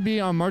are you going to be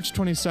on March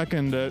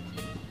 22nd at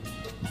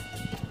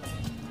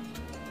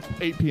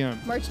 8 p.m.?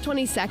 March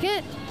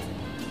 22nd?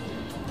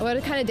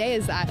 What kind of day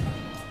is that?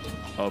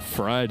 A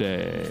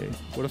Friday.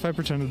 What if I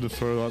pretended to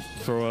throw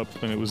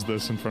up and it was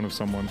this in front of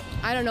someone?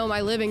 I don't know,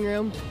 my living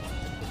room.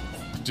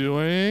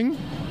 Doing?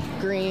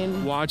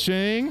 Green.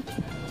 Watching?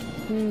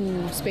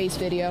 Space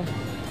video.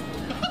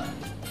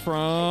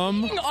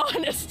 From? Being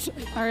honest.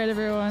 All right,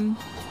 everyone.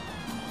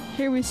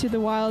 Here we see the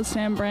wild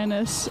Sam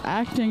Brandis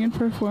acting and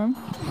perform.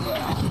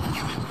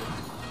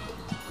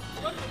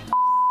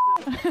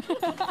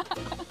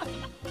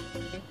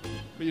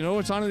 But you know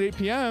what's on at 8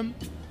 p.m.?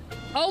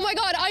 Oh my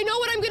god, I know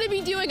what I'm gonna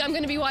be doing. I'm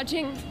gonna be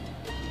watching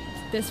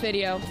this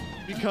video.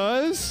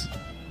 Because?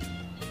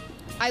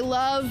 I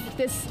love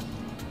this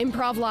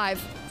improv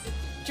live.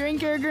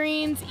 Drink your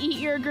greens, eat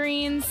your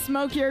greens,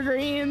 smoke your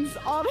greens,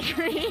 all the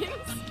greens.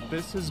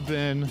 This has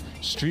been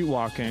Street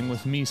Walking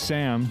with me,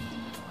 Sam.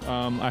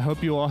 I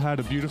hope you all had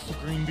a beautiful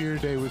green beer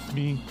day with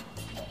me.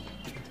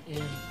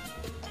 And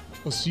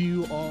I'll see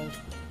you all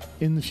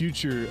in the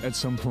future at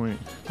some point.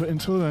 But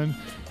until then,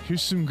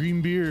 here's some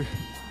green beer.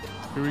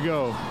 Here we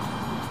go.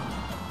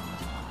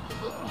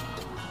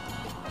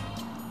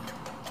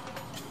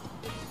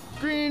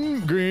 Green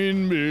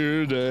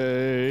beer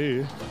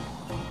day.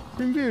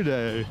 Green beer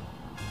day.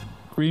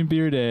 Green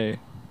beer day.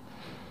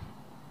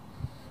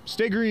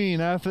 Stay green,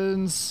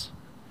 Athens.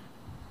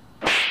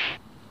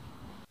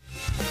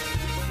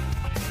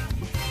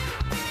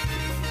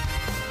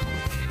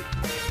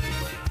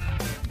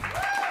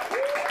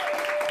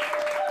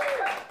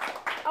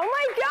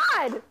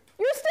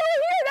 You're still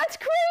here. That's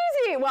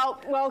crazy.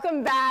 Well,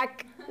 welcome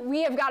back.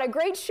 We have got a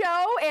great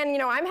show, and,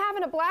 I'm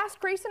having a blast.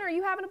 Grayson, are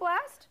you having a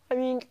blast? I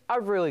mean,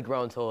 I've really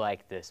grown to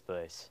like this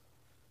place.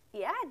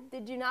 Yeah?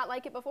 Did you not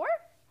like it before?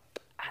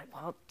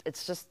 Well,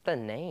 it's just the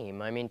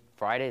name. I mean,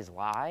 Friday's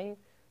Live.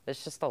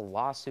 It's just a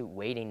lawsuit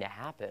waiting to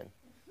happen.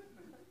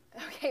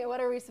 Okay, what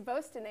are we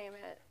supposed to name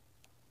it?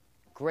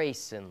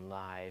 Grayson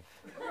Live.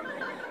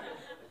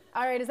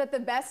 All right, is that the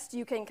best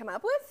you can come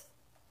up with?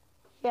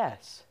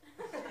 Yes.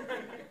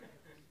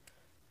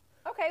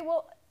 Okay,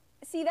 well,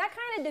 see, that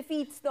kind of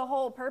defeats the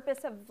whole purpose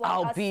of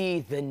I'll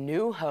be the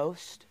new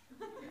host,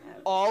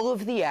 all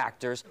of the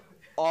actors,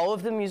 all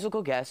of the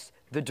musical guests,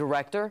 the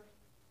director,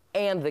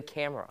 and the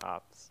camera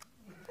ops.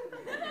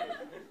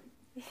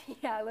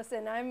 Yeah,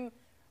 listen, I'm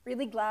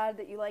really glad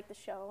that you like the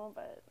show,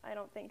 but I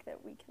don't think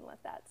that we can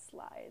let that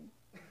slide.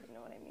 You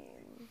know what I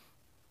mean?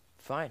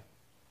 Fine.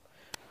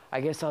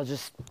 I guess I'll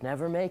just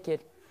never make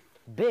it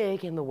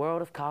big in the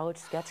world of college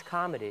sketch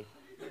comedy.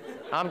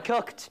 I'm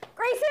cooked.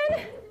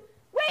 Grayson,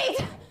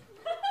 wait!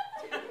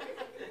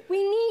 We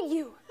need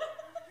you.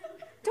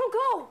 Don't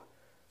go.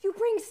 You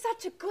bring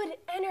such a good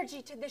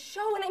energy to the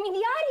show, and I mean, the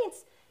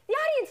audience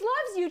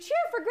loves you. Cheer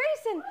for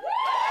Grayson.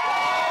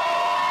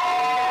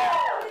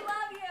 We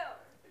love you.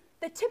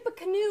 The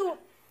Tippecanoe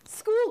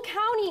School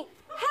County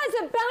has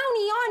a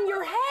bounty on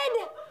your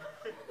head.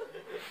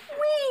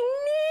 We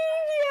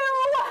need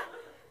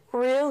you.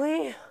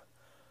 Really?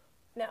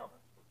 No.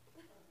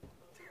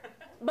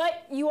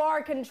 But you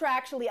are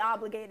contractually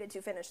obligated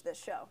to finish this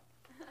show.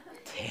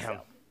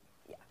 Damn.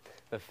 Yeah.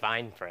 The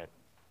fine print.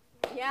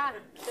 Yeah,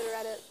 should have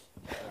read it.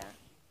 Yeah.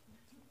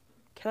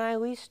 Can I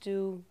at least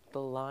do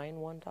the line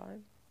one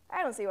time?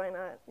 I don't see why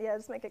not. Yeah,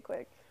 just make it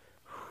quick.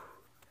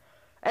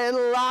 And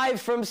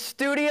live from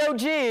Studio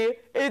G,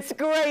 it's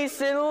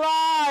Grayson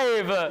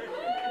Live!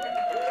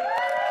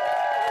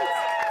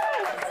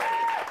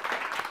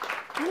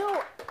 You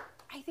know,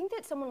 I think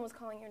that someone was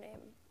calling your name.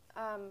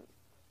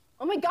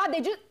 Oh my God,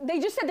 they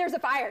just said there's a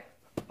fire.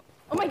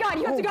 Oh my God,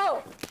 you have to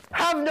go.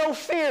 Have no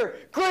fear,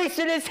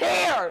 Grayson is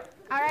here!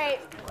 All right,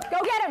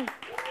 go get him.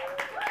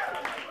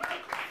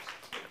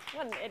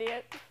 What an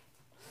idiot.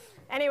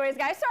 Anyways,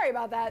 guys, sorry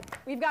about that.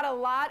 We've got a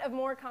lot of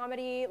more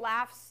comedy,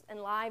 laughs,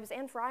 and lives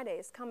and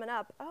Fridays coming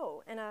up.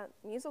 Oh, and a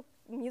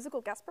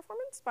musical guest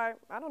performance by,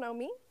 I don't know,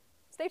 me?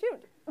 Stay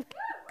tuned.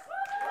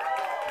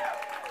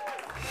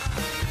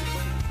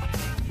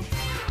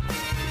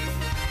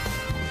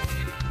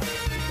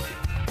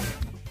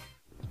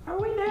 Are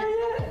we there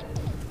yet?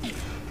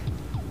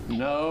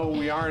 No,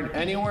 we aren't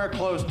anywhere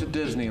close to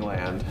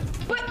Disneyland.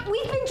 But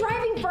we've been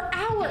driving for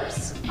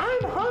hours.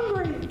 I'm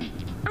hungry.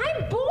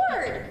 I'm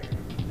bored.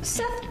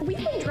 Seth, we've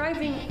been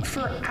driving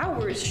for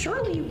hours.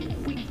 Surely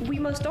we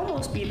must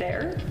almost be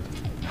there.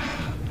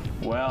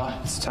 Well,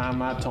 it's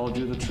time I told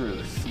you the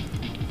truth.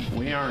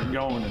 We aren't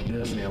going to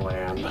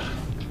Disneyland.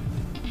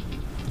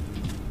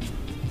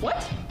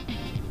 What?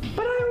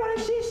 But I want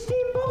to see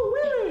Steamboat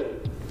Willie.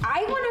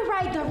 I want to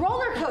ride the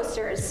roller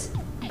coasters.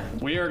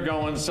 We are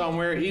going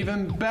somewhere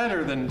even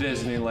better than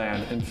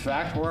Disneyland. In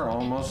fact, we're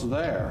almost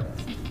there.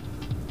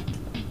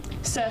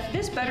 Seth,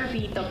 this better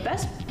be the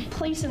best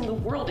place in the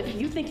world if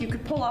you think you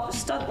could pull off a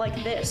stunt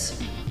like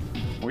this.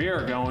 We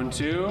are going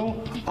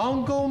to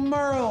Uncle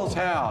Merle's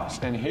house,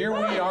 and here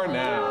we are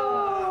now.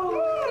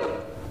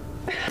 Oh.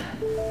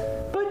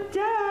 But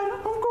Dad,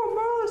 Uncle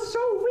Merle is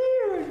so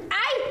weird.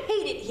 I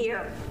hate it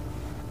here.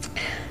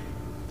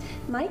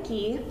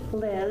 Mikey,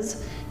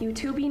 Liz, you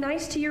two be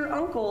nice to your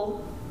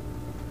uncle.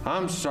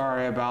 I'm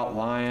sorry about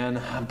Lion,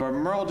 but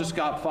Merle just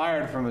got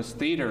fired from his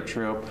theater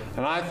troupe,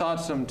 and I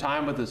thought some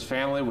time with his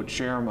family would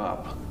cheer him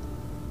up.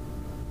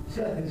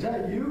 Seth, is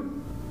that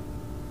you?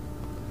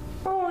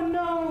 Oh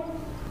no,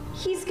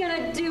 he's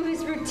gonna do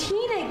his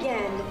routine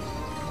again.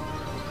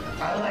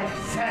 I like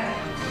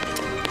Seth.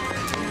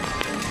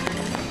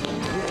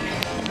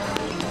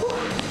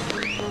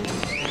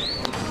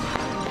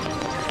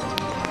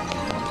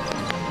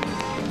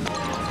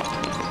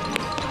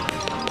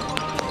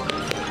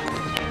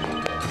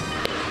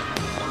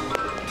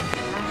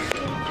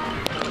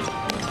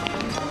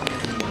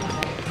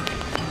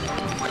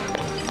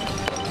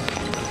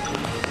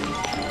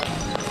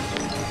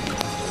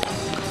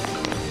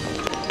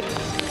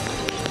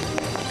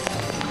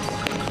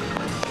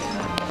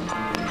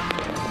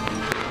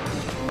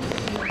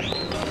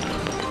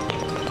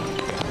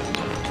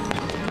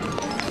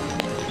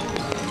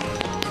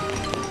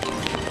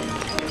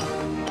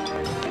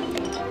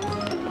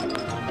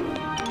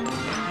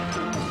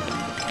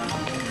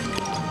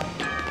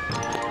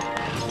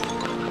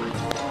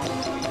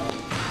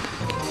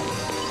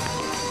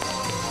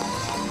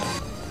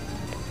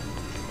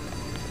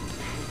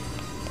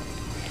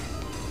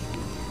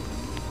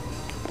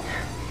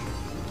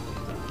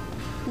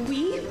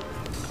 We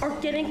are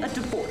getting a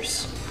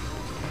divorce.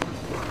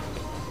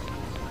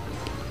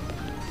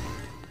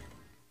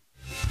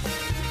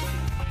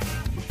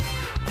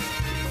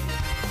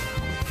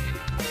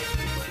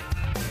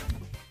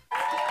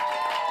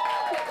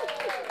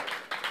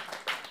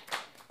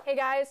 Hey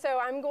guys, so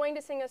I'm going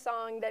to sing a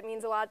song that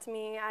means a lot to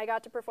me. I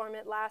got to perform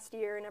it last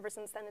year, and ever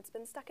since then it's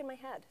been stuck in my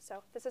head.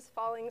 So this is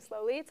Falling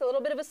Slowly. It's a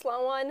little bit of a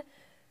slow one,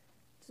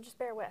 so just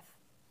bear with.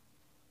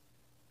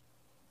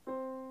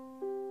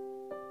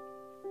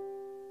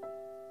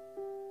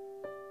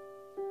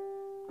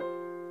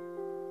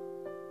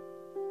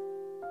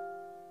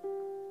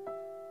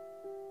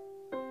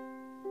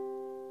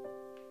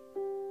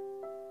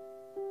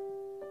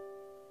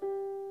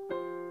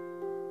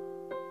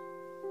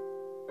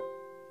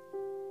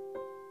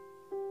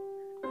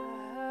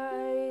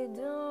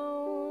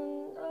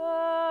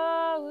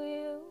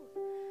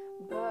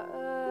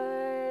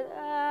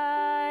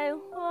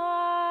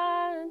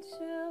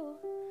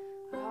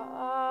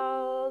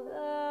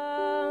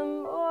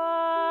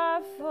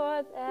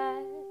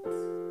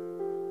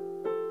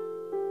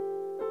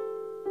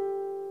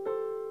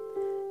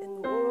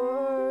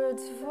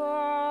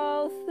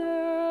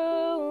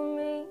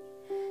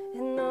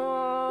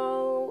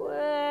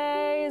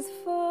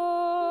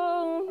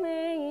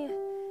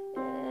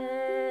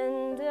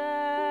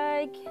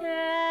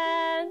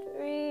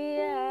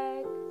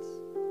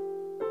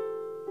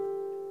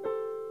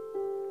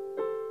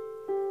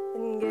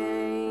 and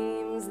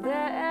games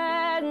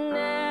that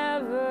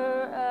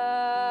never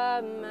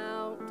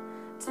amount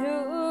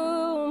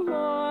to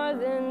more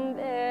than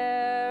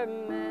they're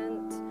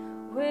meant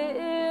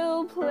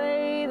will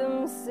play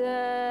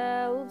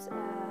themselves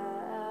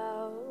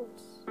out.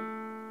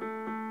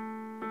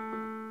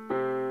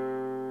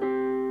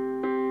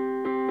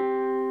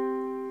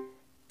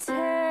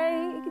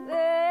 Take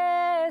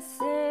this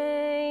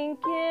sinking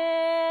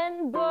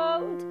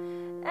boat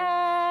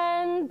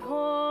and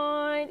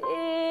point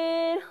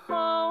it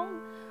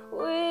home.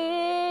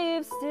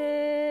 We've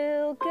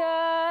still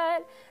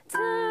got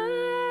time.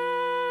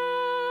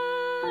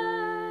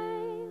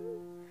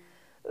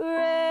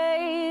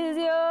 Raise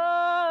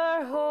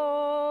your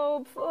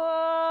hopeful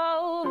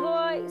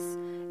voice.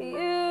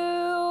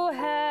 You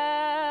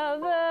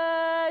have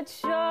a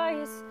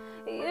choice.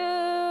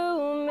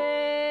 You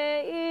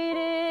made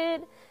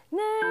it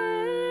now.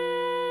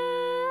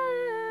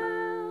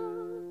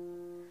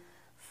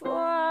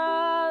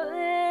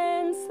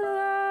 Falling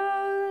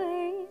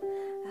slowly,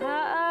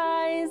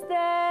 eyes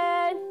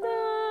that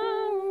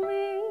know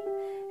me,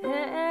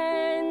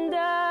 and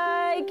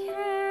I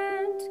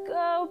can't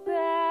go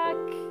back.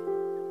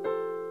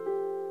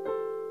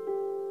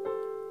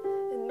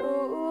 And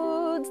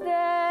moods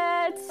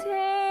that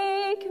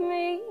take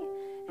me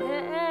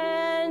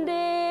and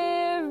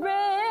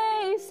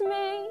erase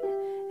me,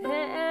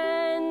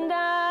 and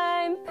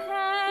I'm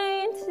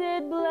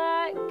painted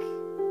black.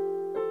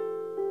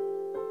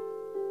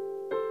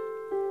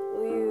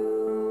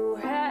 You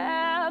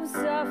have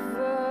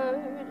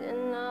suffered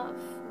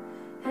enough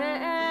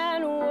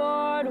and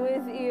warred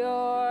with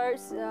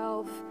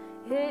yourself.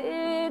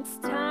 It's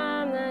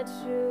time that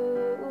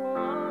you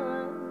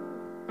won.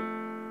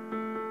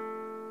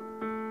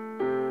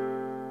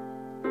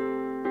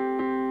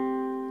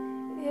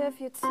 If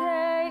you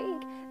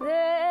take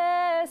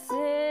this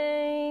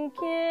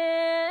sinking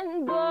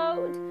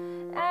boat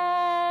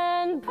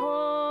and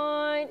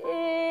point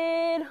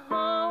it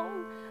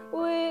home,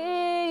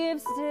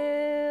 we've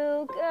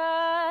still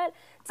got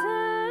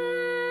time.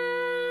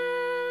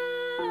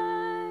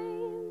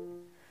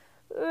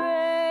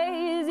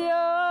 Raise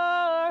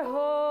your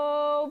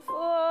hopeful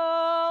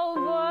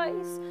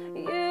voice.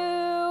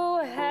 You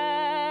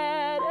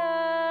had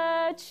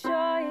a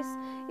choice.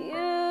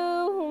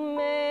 You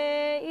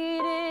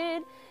made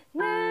it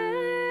now.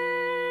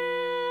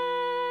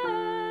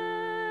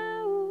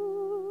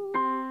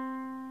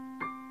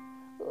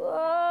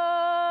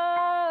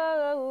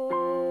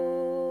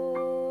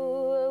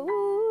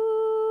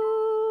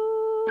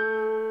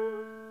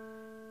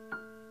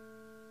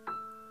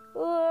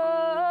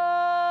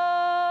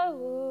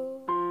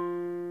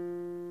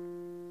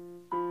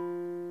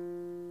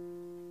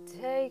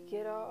 Take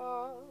it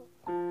all.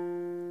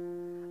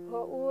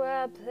 Oh,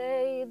 I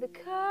played the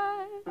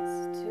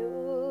cards too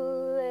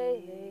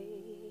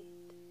late.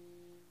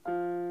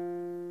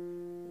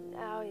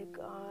 Now you're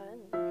gone.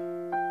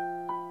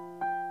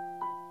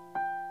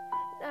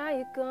 Now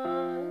you're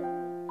gone.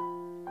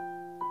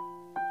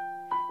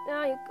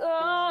 Now you're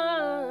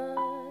gone.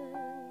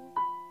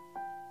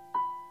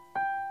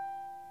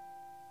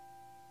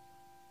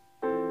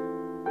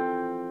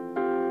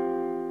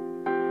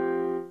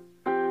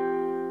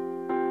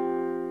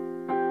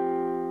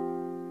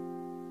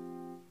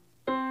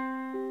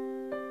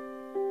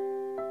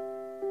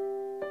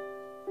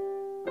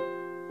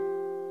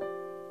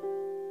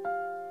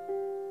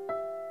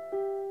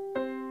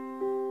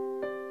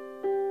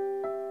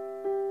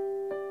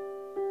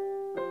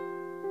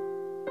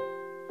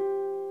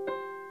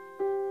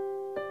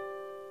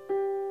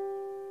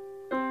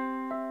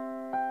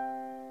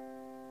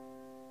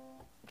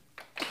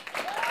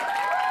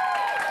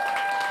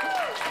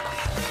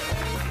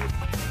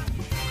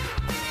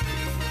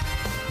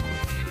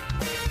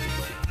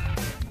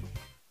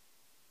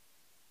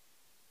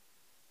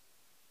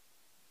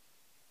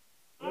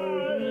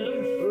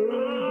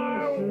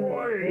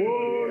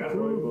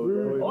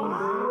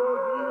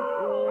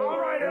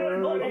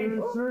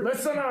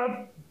 Listen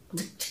up.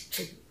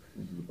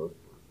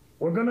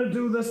 We're gonna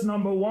do this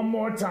number one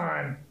more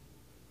time,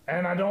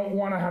 and I don't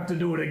want to have to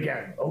do it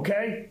again,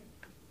 okay?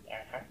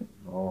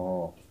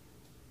 Oh.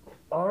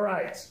 All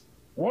right.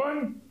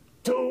 1,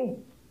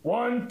 2,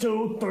 1,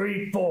 2,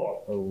 3,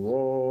 4.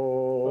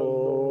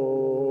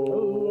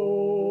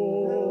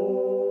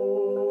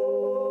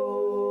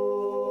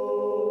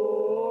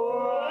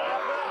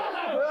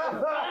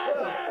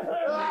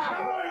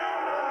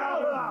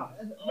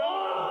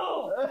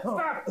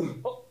 Stop.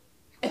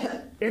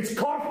 It's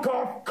cough,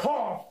 cough,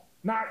 cough,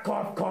 not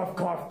cough, cough,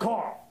 cough,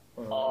 cough.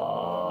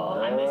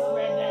 Oh, I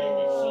misread that in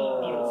the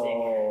sheet music.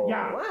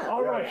 Yeah,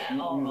 all right.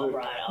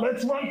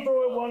 Let's run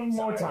through it one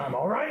more time,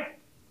 all right?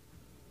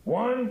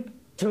 1,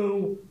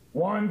 2,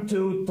 1,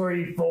 2,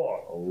 3, 4.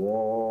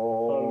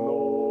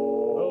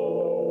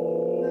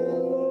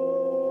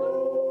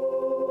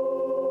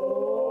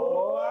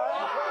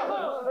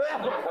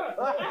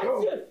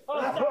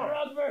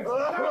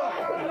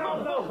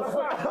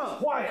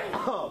 Quiet.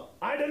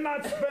 I did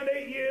not spend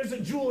 8 years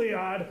at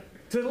Juilliard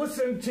to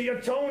listen to your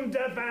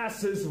tone-deaf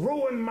asses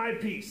ruin my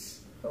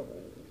piece.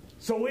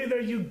 So either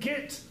you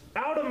get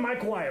out of my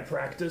choir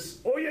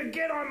practice or you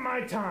get on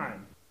my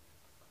time.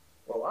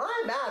 Well,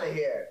 I'm out of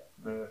here.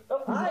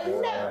 I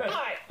never.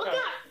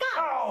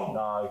 Oh,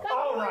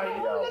 all right.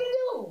 What are we gonna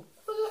do?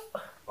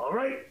 All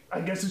right,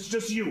 I guess it's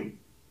just you.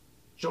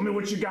 Show me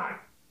what you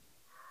got.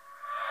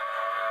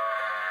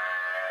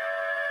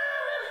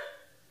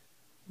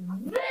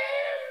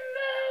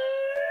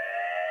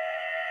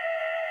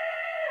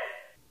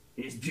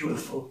 He's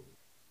beautiful.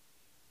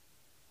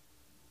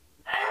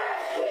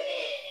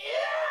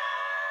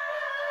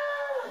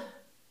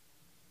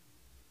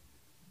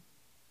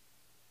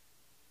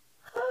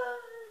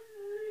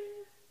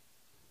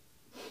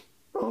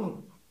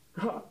 Oh,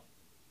 God.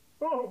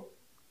 Oh,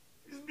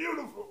 he's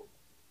beautiful.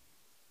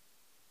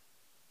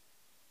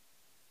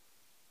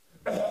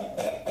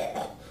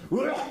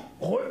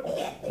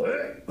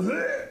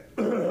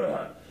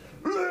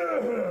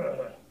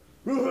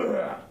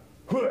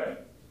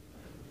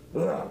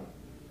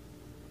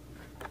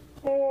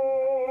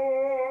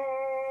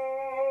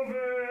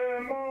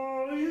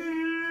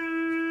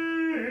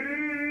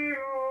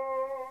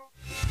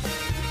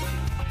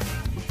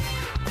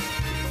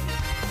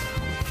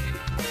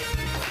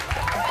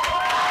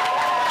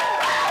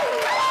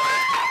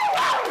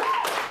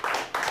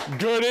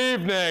 Good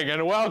evening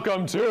and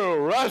welcome to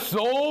WrestleMania!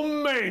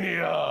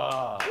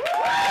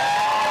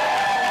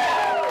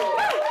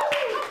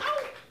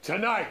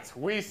 Tonight,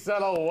 we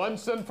settle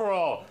once and for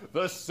all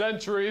the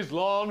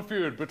centuries-long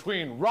feud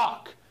between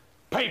rock,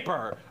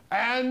 paper,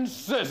 and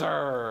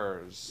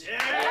scissors.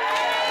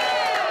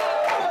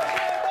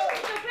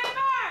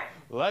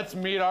 Let's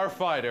meet our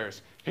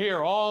fighters.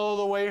 Here all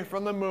the way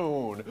from the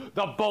moon,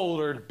 the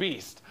bouldered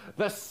beast,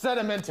 the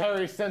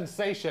sedimentary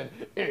sensation,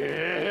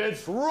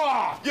 it's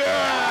Rock! I'm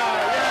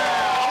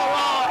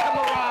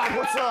a rock!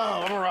 What's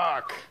up? I'm a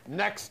rock.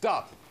 Next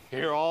up,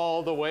 here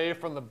all the way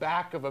from the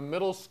back of a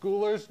middle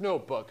schooler's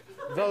notebook,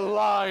 the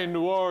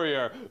lined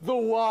warrior, the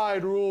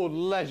wide-ruled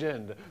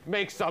legend.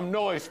 Make some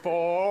noise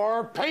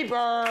for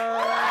Paper!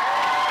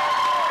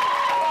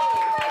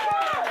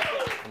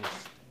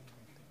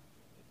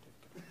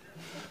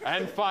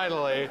 And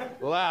finally,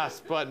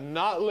 last but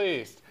not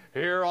least,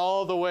 here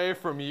all the way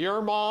from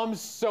your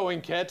mom's sewing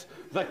kit,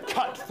 the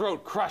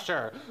cutthroat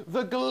crusher,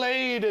 the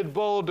gladed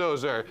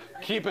bulldozer.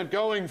 Keep it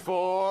going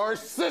for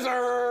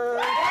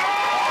Scissors!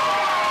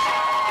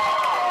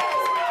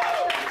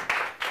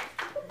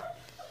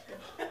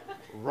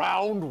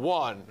 Round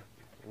one,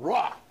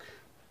 Rock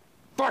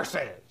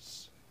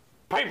versus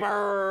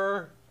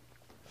Paper.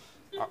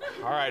 All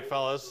right,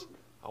 fellas,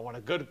 I want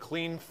a good,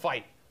 clean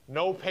fight.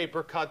 No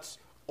paper cuts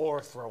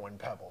or throwing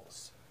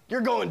pebbles. You're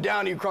going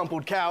down, you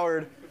crumpled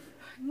coward.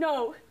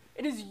 No,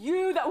 it is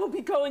you that will be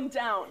going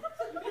down.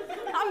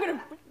 I'm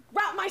gonna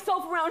wrap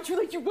myself around you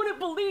like you wouldn't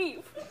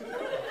believe.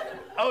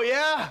 Oh,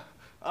 yeah?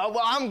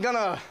 Well, I'm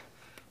gonna...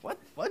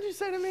 What'd you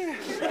say to me?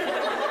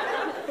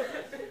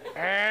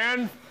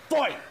 And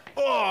fight!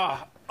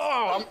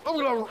 I'm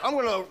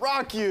gonna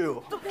rock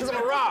you, because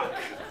I'm a rock.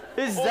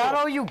 Is that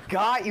all you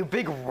got, you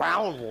big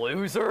round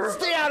loser?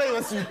 Stay out of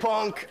this, you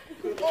punk.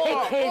 Kick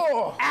his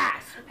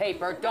ass,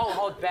 Paper. Don't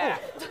hold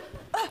back.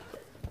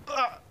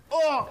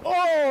 No!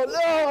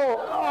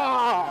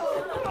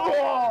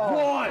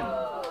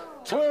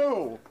 1,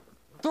 2,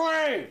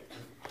 3,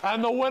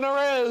 and the winner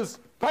is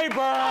Paper!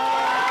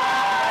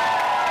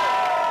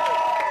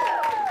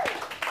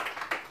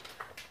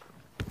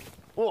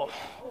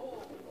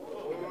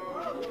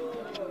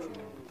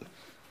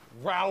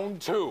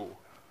 Round 2,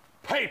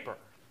 Paper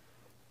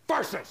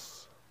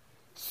versus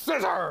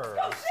Scissors!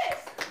 Go,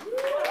 sis!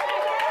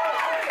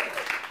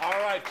 All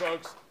right,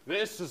 folks,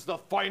 this is the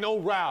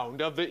final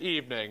round of the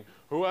evening.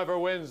 Whoever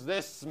wins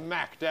this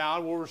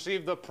smackdown will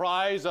receive the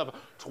prize of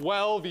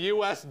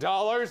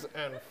 $12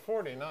 and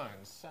 49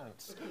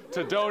 cents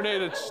to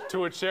donate it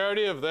to a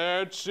charity of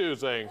their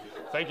choosing.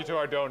 Thank you to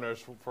our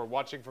donors for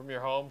watching from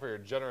your home for your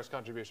generous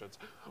contributions.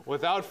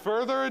 Without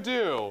further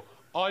ado,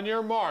 on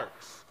your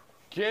marks,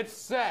 get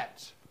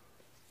set,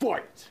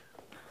 fight!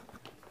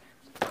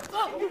 Come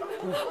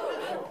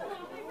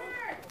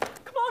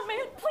on,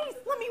 man, please,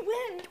 let me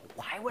win.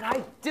 Why would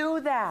I do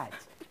that?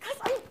 Because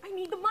I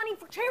need the money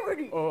for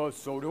charity.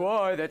 So do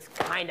I. That's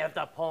kind of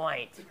the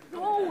point.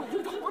 No,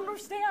 you don't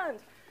understand.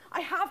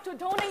 I have to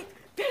donate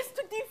this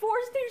to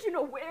deforestation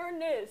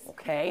awareness.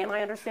 Okay, and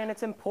I understand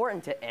it's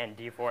important to end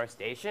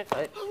deforestation,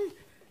 but...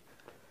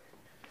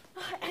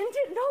 End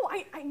it? No,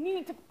 I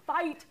need to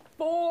fight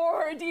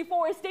for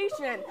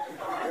deforestation.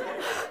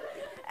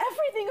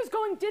 Everything is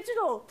going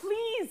digital,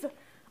 please.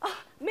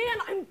 Man,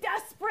 I'm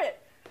desperate.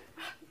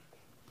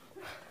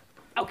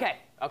 Okay,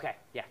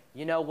 yeah.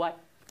 You know what?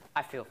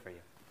 I feel for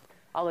you.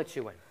 I'll let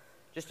you win.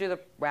 Just do the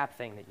rap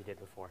thing that you did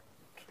before.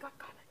 Okay, got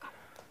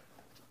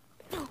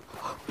it.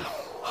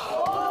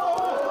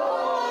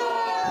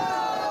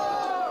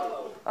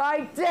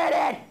 I did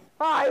it!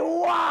 I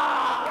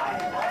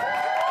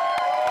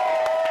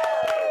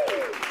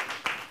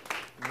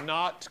won!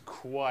 Not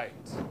quite.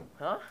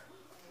 Huh?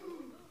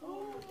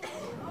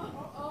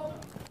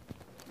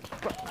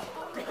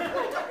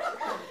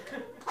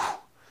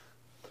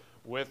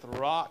 with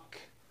rock,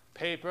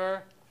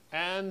 paper,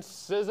 and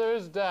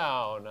scissors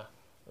down.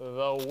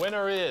 The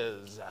winner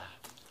is...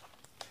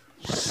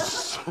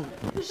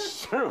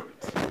 Shoot!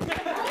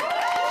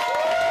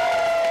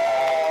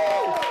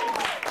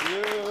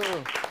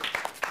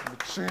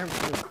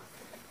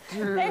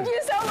 Thank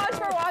you so much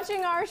for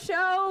watching our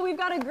show. We've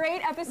got a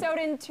great episode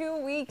in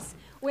 2 weeks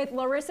with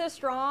Larissa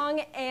Strong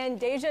and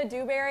Deja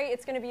Dewberry.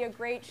 It's going to be a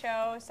great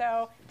show,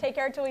 so take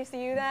care till we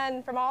see you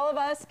then. From all of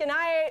us, good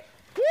night.